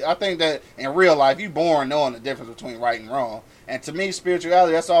of this shit. I think that in real life you're born knowing the difference between right and wrong. And to me,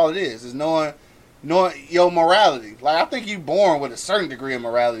 spirituality, that's all it is knowing your morality. Like, I think you're born with a certain degree of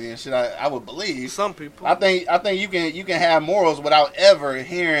morality and shit. I would believe. Some people. I think you can have morals without ever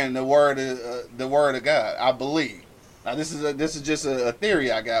hearing the word of God. I believe. Now, this is just a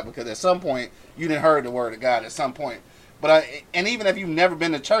theory I got, because at some point you didn't heard the word of God at some point. But and even if you've never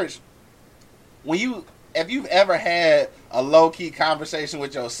been to church, if you've ever had a low key conversation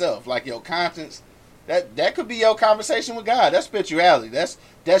with yourself, like your conscience, that could be your conversation with God. That's spirituality. That's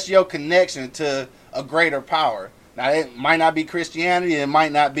your connection to a greater power. Now, it might not be Christianity. It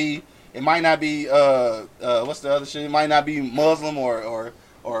might not be what's the other shit? It might not be Muslim or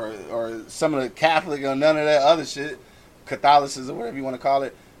some of the Catholic or none of that other shit. Catholicism, whatever you want to call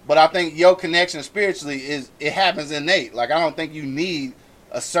it. But I think your connection spiritually it happens innate. Like, I don't think you need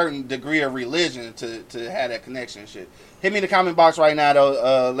a certain degree of religion to have that connection and shit. Hit me in the comment box right now,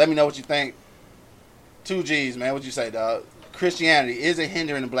 though. Let me know what you think. 2 G's, man. What you say, dog? Christianity, is it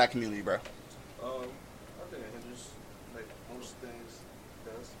hindering the black community, bro? I think it hinders, like most things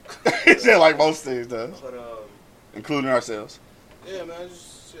does. He said like most things does. But, including ourselves. Yeah, man.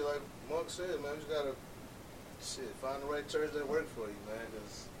 Just shit, like Mark said, man. You just gotta find the right church that works for you, man.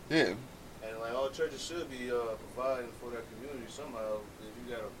 Yeah. And like all churches should be providing for their community somehow. If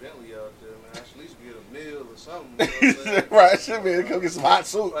you got a Bentley out there, man, at least get a meal or something. You know what I'm Right, should be. Go get some hot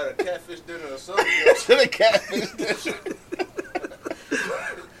soup. Like a catfish dinner or something. Should have catfish dinner. That's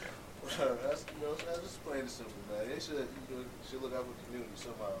just plain and simple, man. They should look out for the community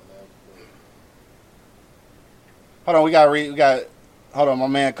somehow, man. Hold on, hold on, my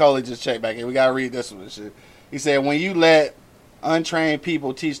man Coley just checked back in. We gotta read this one and shit. He said, when you let untrained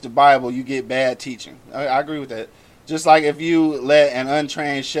people teach the Bible, you get bad teaching. I agree with that. Just like if you let an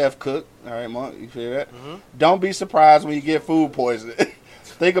untrained chef cook, all right, Mark, you feel that? Mm-hmm. Don't be surprised when you get food poisoning.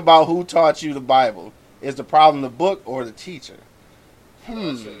 Think about who taught you the Bible. Is the problem the book or the teacher?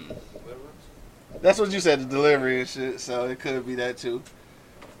 That's what you said, the delivery and shit, so it could be that too.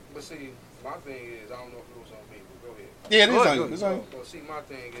 But see, my thing is, I don't know if it was on me, but go ahead. Yeah, it is on you. It's on you. Well, see, my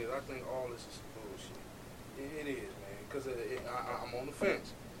thing is, I think all this is bullshit. It is, man, because I'm on the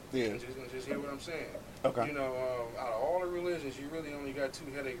fence. Yeah. Just hear what I'm saying. Okay. You know, out of all the religions, you really only got 2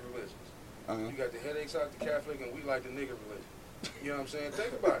 headache religions. Uh-huh. You got the headaches out the Catholic, and we like the nigger religion. You know what I'm saying?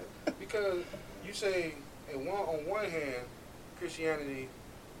 Think about it. Because you say, on one hand, Christianity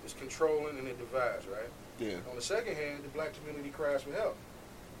is controlling and it divides, right? Yeah. On the second hand, the black community cries for help.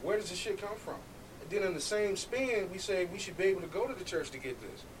 Where does this shit come from? And then in the same spin, we say we should be able to go to the church to get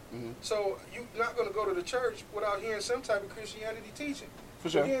this. Mm-hmm. So you're not going to go to the church without hearing some type of Christianity teaching. For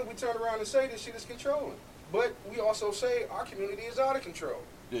sure. Again, we turn around and say this shit is controlling. But we also say our community is out of control.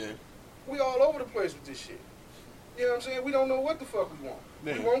 Yeah. We all over the place with this shit. You know what I'm saying? We don't know what the fuck we want.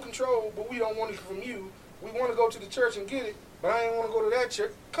 Yeah. We want control, but we don't want it from you. We want to go to the church and get it, but I ain't want to go to that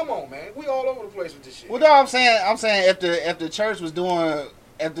church. Come on, man. We all over the place with this shit. Well, no, I'm saying if the church was doing,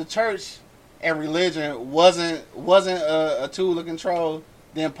 if the church and religion wasn't a tool of control,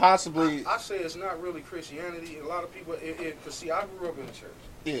 then possibly. I say it's not really Christianity. A lot of people, cause see, I grew up in the church.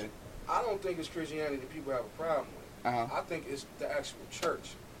 Yeah. I don't think it's Christianity that people have a problem with. I think it's the actual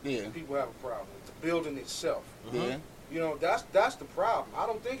church. Yeah. People have a problem with the building itself. Yeah. You know, that's the problem. I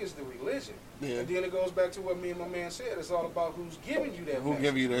don't think it's the religion. Yeah. And then it goes back to what me and my man said. It's all about who's giving you that Who message.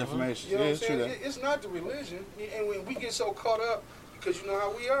 giving you the information? You know Yeah, what I'm it's true. saying? It's not the religion. And when we get so caught up, because you know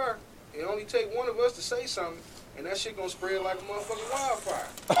how we are, it only take one of us to say something, and that shit gonna spread like a motherfucking wildfire.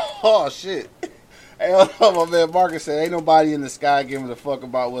 Oh, shit. Hey, my man Marcus said, ain't nobody in the sky giving a fuck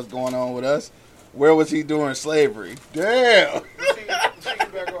about what's going on with us. Where was he during slavery? Damn. See,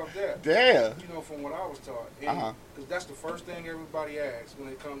 back off that. Damn. You know, from what I was taught. Because that's the first thing everybody asks when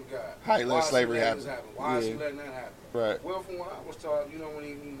they come to God. How he let slavery happen? Why is he letting that happen? Right. Well, from what I was taught, you know,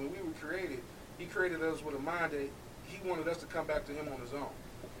 when we were created, he created us with a mind that he wanted us to come back to him on his own.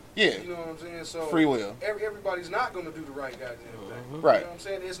 Yeah. You know what I'm saying? So free will. Everybody's not going to do the right goddamn thing. Right. You know what I'm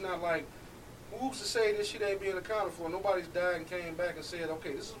saying? It's not like, who's to say this shit ain't being accounted for? Nobody's died and came back and said,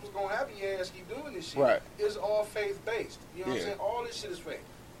 okay, this is what's going to happen. Your ass keep doing this shit. Right. It's all faith-based. You know what I'm saying? All this shit is faith.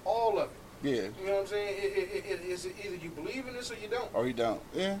 All of it. Yeah. You know what I'm saying? It's either you believe in this or you don't. Or you don't.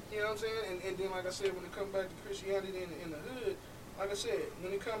 Yeah. You know what I'm saying? And then, like I said, when it comes back to Christianity in the hood, like I said,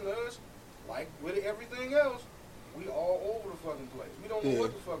 when it comes to us, like with everything else, we all over the fucking place. We don't know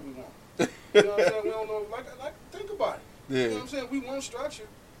what the fuck we want. You know what I'm saying? We don't know. Like think about it. Yeah. You know what I'm saying? We want structure,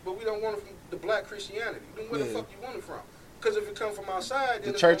 but we don't want it from the black Christianity. Then where the fuck you want it from? Because if it comes from outside,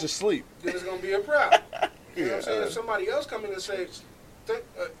 then the church is asleep. Then it's gonna be a problem. You know what I'm saying? If somebody else come in and say,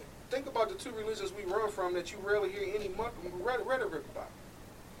 think about the two religions we run from that you rarely hear any rhetoric about.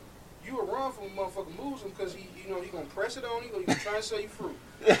 You will run from a motherfucking Muslim because he gonna press it on you, or you gonna try and sell you fruit.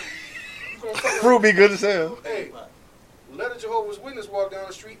 Fruit be good as hell. Hey, let a Jehovah's Witness walk down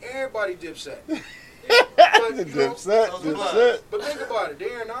the street, everybody dipset. Dipset. But think about it.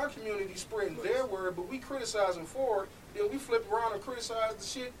 They're in our community spreading their word, but we criticize them for it. Then we flip around and criticize the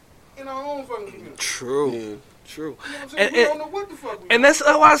shit in our own fucking community. True. Yeah. True. You know what I'm saying? We don't know what the fuck we And that's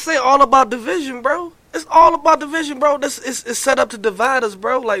why I say all about division, bro. It's all about division, bro. It's set up to divide us,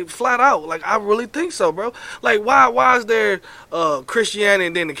 bro. Like flat out. Like I really think so, bro. Like why is there Christianity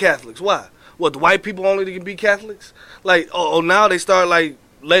and then the Catholics? Why? What, the white people only can be Catholics? Like now they start like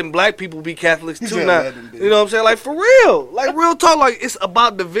letting black people be Catholics too now. You know what I'm saying? Like for real. Like real talk. Like it's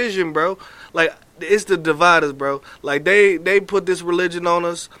about division, bro. Like it's the dividers, bro. Like they put this religion on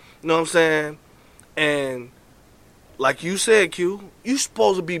us. You know what I'm saying? And like you said, Q, you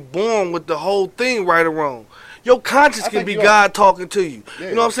supposed to be born with the whole thing right or wrong. Your conscience can be God talking to you. Yeah.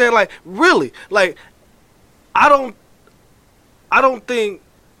 You know what I'm saying? Like, really. Like, I don't think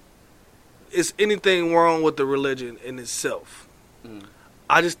it's anything wrong with the religion in itself.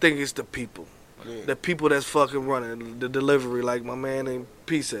 I just think it's the people. Yeah. The people that's fucking running the delivery, like my man named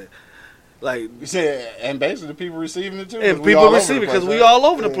P said. Like you said, and basically the people receiving it too. And people receive it because we all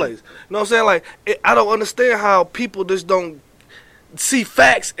over the place. You know what I'm saying? Like I don't understand how people just don't see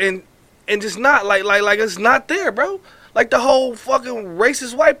facts and just not like it's not there, bro. Like the whole fucking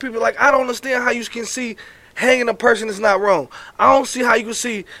racist white people. Like I don't understand how you can see hanging a person is not wrong. I don't see how you can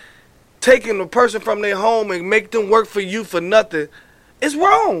see taking a person from their home and make them work for you for nothing. It's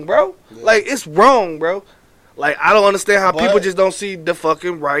wrong, bro. Yeah. Like it's wrong, bro. Like, I don't understand how people just don't see the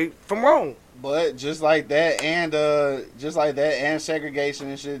fucking right from wrong. But just like that and segregation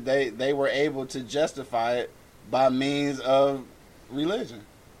and shit, they were able to justify it by means of religion.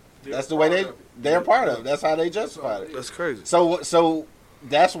 That's the way they're part of it. That's how they justified it. That's crazy. So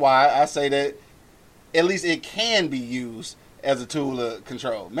that's why I say that at least it can be used as a tool of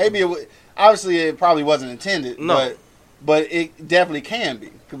control. Maybe obviously it probably wasn't intended, but it definitely can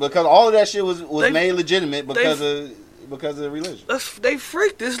be. Because all of that shit was made legitimate because of religion. They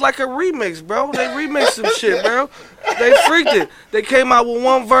freaked it. It's like a remix, bro. They remixed some shit, bro. They freaked it. They came out with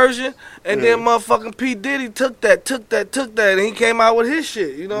one version, and then motherfucking P. Diddy took that, and he came out with his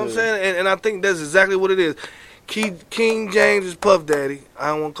shit. You know what I'm saying? And I think that's exactly what it is. King James is Puff Daddy. I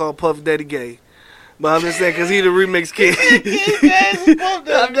don't want to call Puff Daddy gay. But I'm just saying because he the remix king. King James is Puff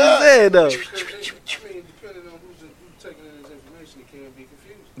Daddy. I'm just saying, though.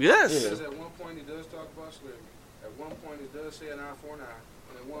 Yes. Because at one point it does talk about slavery. At one point it does say an eye for an eye.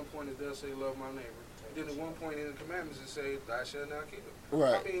 And at one point it does say love my neighbor. And then at one point in the commandments it says thou shalt not kill.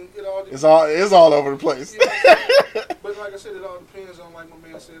 Right. I mean, it all depends. It's all over the place. You know but like I said, it all depends on, like my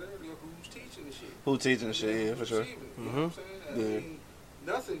man said earlier, who's teaching the shit. Who's teaching the shit, yeah, for sure. You know what I'm saying? I mean,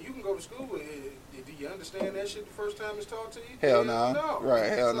 nothing. You can go to school and do you understand that shit the first time it's taught to you? Hell no. Right,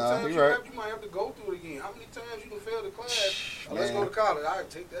 hell no. You might have to go through it again. How many times you can fail the class? Let's go to college. I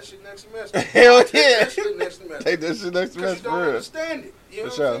take that shit next semester. Hell yeah. Take that shit next semester. Take that shit next semester. Because you don't understand it. You know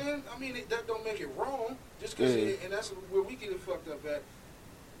for what I'm saying? I mean, that don't make it wrong. Just because, and that's where we get it fucked up at.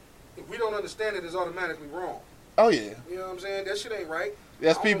 if we don't understand it, it's automatically wrong. Oh yeah. You know what I'm saying? That shit ain't right.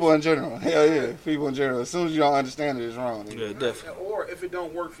 That's people in general. Hell yeah, people in general. As soon as you don't understand it, it's wrong. Yeah, definitely. Or if it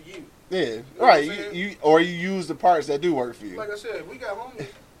don't work for you. Yeah, You know right. what I'm saying? You or you use the parts that do work for you. Like I said, we got homies.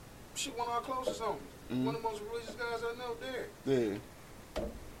 Shit, one of our closest homies. Mhm. One of the most religious guys I know there. Yeah.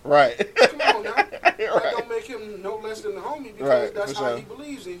 Right. Come on now. That Right. don't make him no less than the homie because Right, that's for how sure. he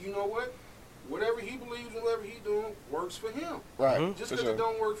believes. And you know what? Whatever he believes and whatever he doing works for him. Right. Mhm. Just For because sure. it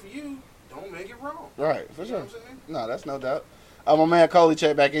don't work for you, don't make it wrong. Right. For You know sure. what I'm saying? No, that's no doubt. My man Coley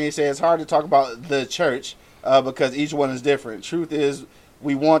checked back in. He said it's hard to talk about the church because each one is different. Truth is,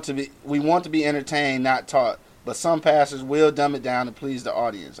 we want to be entertained, not taught. But some pastors will dumb it down to please the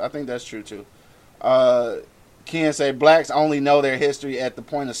audience. I think that's true too. Ken say blacks only know their history at the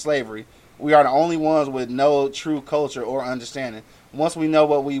point of slavery. We are the only ones with no true culture or understanding. Once we know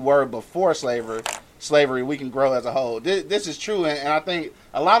what we were before slavery, we can grow as a whole. This is true, and I think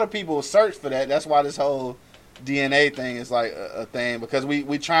a lot of people search for that. That's why this whole DNA thing is like a thing, because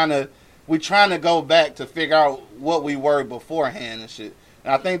we trying to go back to figure out what we were beforehand and shit.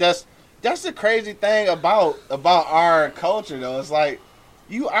 And I think that's the crazy thing about our culture though. It's like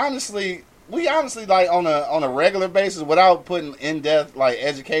we honestly like on a regular basis without putting in depth like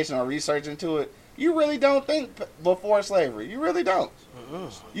education or research into it. You really don't think before slavery. You really don't.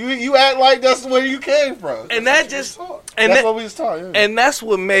 You act like that's where you came from. And that just That's what we was taught. Yeah. and that's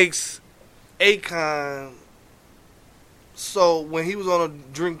what makes Akon. So when he was on a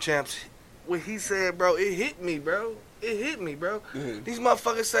Drink Champs, when he said, "Bro, it hit me, bro. It hit me, bro." Yeah. These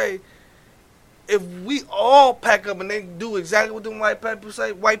motherfuckers say, if we all pack up and they do exactly what them white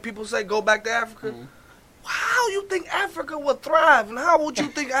people say, go back to Africa. Mm-hmm. How you think Africa would thrive, and how would you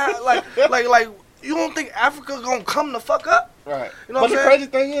think like you don't think Africa gonna come the fuck up? Right. You know but what the I'm crazy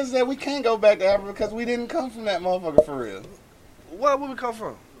thing is that we can't go back to Africa because we didn't come from that motherfucker for real. Where we come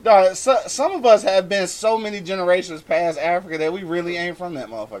from? Dog, some of us have been so many generations past Africa that we really ain't from that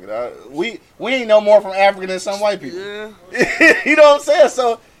motherfucker. Dog. We ain't no more from Africa than some white people. Yeah, You know what I'm saying?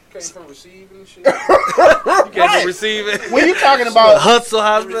 So Came from receiving and shit. you can't Right. receive it. when you talking The about Hudson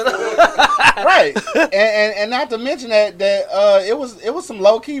Hospital. right, and not to mention that it was some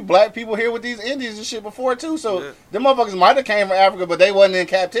low key black people here with these Indians and shit before too. So Yeah. them motherfuckers might have came from Africa, but they wasn't in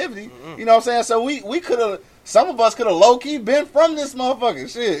captivity. You know what I'm saying? So we could have, some of us could have low key been from this motherfucker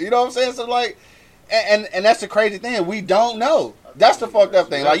shit. You know what I'm saying? So like, and that's the crazy thing. We don't know. That's the fucked up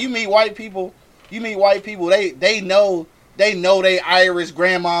thing. Like you meet white people, they know they Irish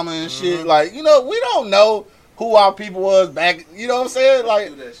grandmama and shit. Like, you know, we don't know who our people was back. You know what I'm saying? Like,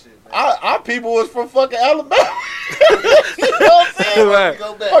 Do that shit, man. our people was from fucking Alabama. You know what I'm saying? Right.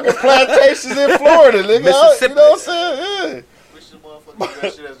 Go back. Fucking plantations in Florida, nigga. Mississippi. You know what I'm saying? Wish the motherfucker do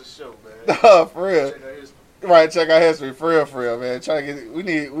that shit as a show, man. Yeah. For real. Check out his- Right, check our history. For real, man. Try to get, we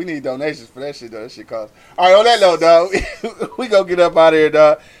need donations for that shit, though. That shit costs. All right, on that note, dog, we gonna get up out of here,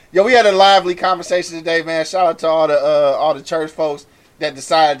 dog. Yo, we had a lively conversation today, man. Shout out to all the church folks that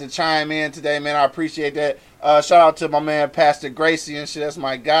decided to chime in today, man. I appreciate that. Shout out to my man, Pastor Gracie and shit. That's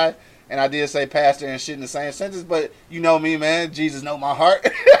my guy. And I did say pastor and shit in the same sentence, but you know me, man. Jesus know my heart.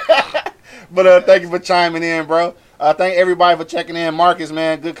 But thank you for chiming in, bro. Thank everybody for checking in. Marcus,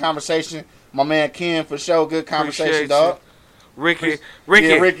 man, good conversation. My man Ken, for sure, good conversation, Appreciate dog. Ricky,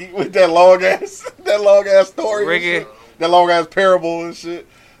 Yeah, Ricky with that long ass story, Ricky. and shit. That long ass parable and shit.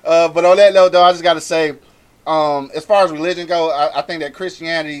 But on that note, though, I just got to say, as far as religion go, I think that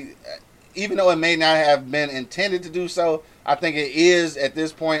Christianity, even though it may not have been intended to do so, I think it is at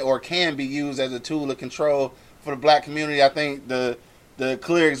this point, or can be used as a tool of control for the black community. I think the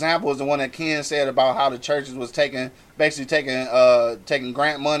clear example is the one that Ken said about how the churches was taking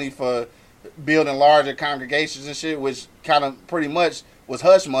grant money for building larger congregations and shit, which kind of pretty much was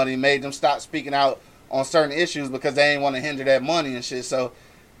hush money, made them stop speaking out on certain issues because they didn't want to hinder that money and shit. So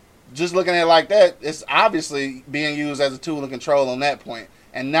just looking at it like that, it's obviously being used as a tool of control on that point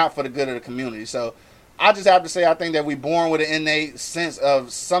and not for the good of the community. So I just have to say, I think that we're born with an innate sense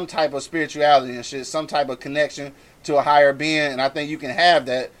of some type of spirituality and shit, some type of connection to a higher being, and I think you can have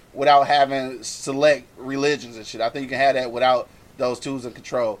that without having select religions and shit. I think you can have that without those tools of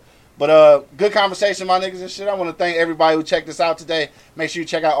control. But good conversation, my niggas and shit. I want to thank everybody who checked us out today. Make sure you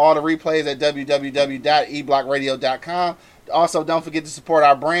check out all the replays at www.eblockradio.com. Also, don't forget to support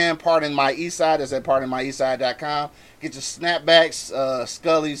our brand, Pardon My Eastside. That's at pardonmyeastside.com. Get your snapbacks,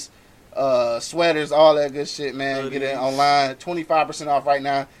 Scullies, sweaters, all that good shit, man. Get it online. 25% off right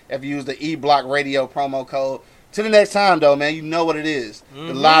now if you use the eBlock Radio promo code. Till the next time, though, man, you know what it is.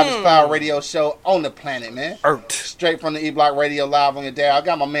 The livest cloud radio show on the planet, man. Earth. Straight from the eBlock Radio live on your dial. I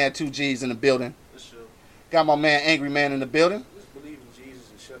got my man 2Gs in the building. For sure. Got my man Angry Man in the building. Just believe in Jesus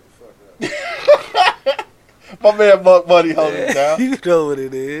and shut the fuck My man Buck Buddy holding it down. You know what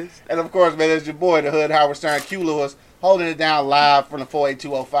it is. And of course, man, it's your boy, the Hood Howard Stern, Q Lewis, holding it down live from the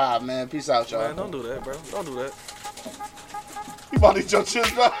 48205, man. Peace out, y'all. Man, don't do that, bro. Don't do that. You about to eat your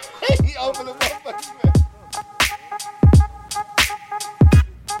chips, bro? He opened the motherfucker, man.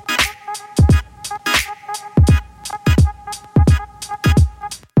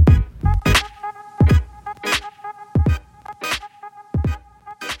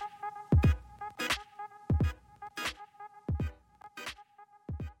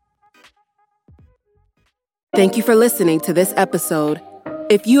 Thank you for listening to this episode.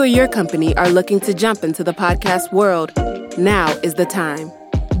 If you or your company are looking to jump into the podcast world, now is the time.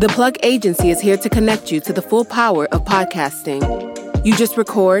 The Plug Agency is here to connect you to the full power of podcasting. You just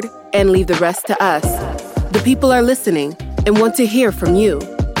record and leave the rest to us. The people are listening and want to hear from you.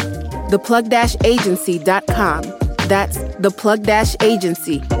 Theplug-agency.com. That's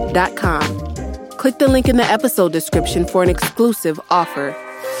theplug-agency.com. Click the link in the episode description for an exclusive offer.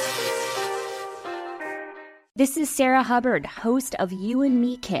 This is Sarah Hubbard, host of You and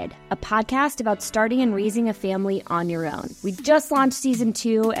Me Kid, a podcast about starting and raising a family on your own. We just launched season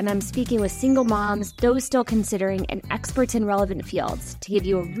 2, and I'm speaking with single moms, those still considering, and experts in relevant fields to give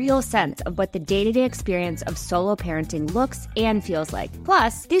you a real sense of what the day-to-day experience of solo parenting looks and feels like.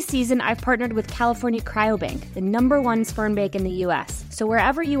 Plus, this season, I've partnered with California Cryobank, the #1 sperm bank in the U.S. So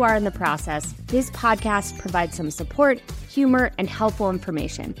wherever you are in the process, this podcast provides some support, humor, and helpful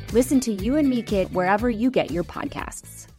information. Listen to You and Me Kid wherever you get your podcasts.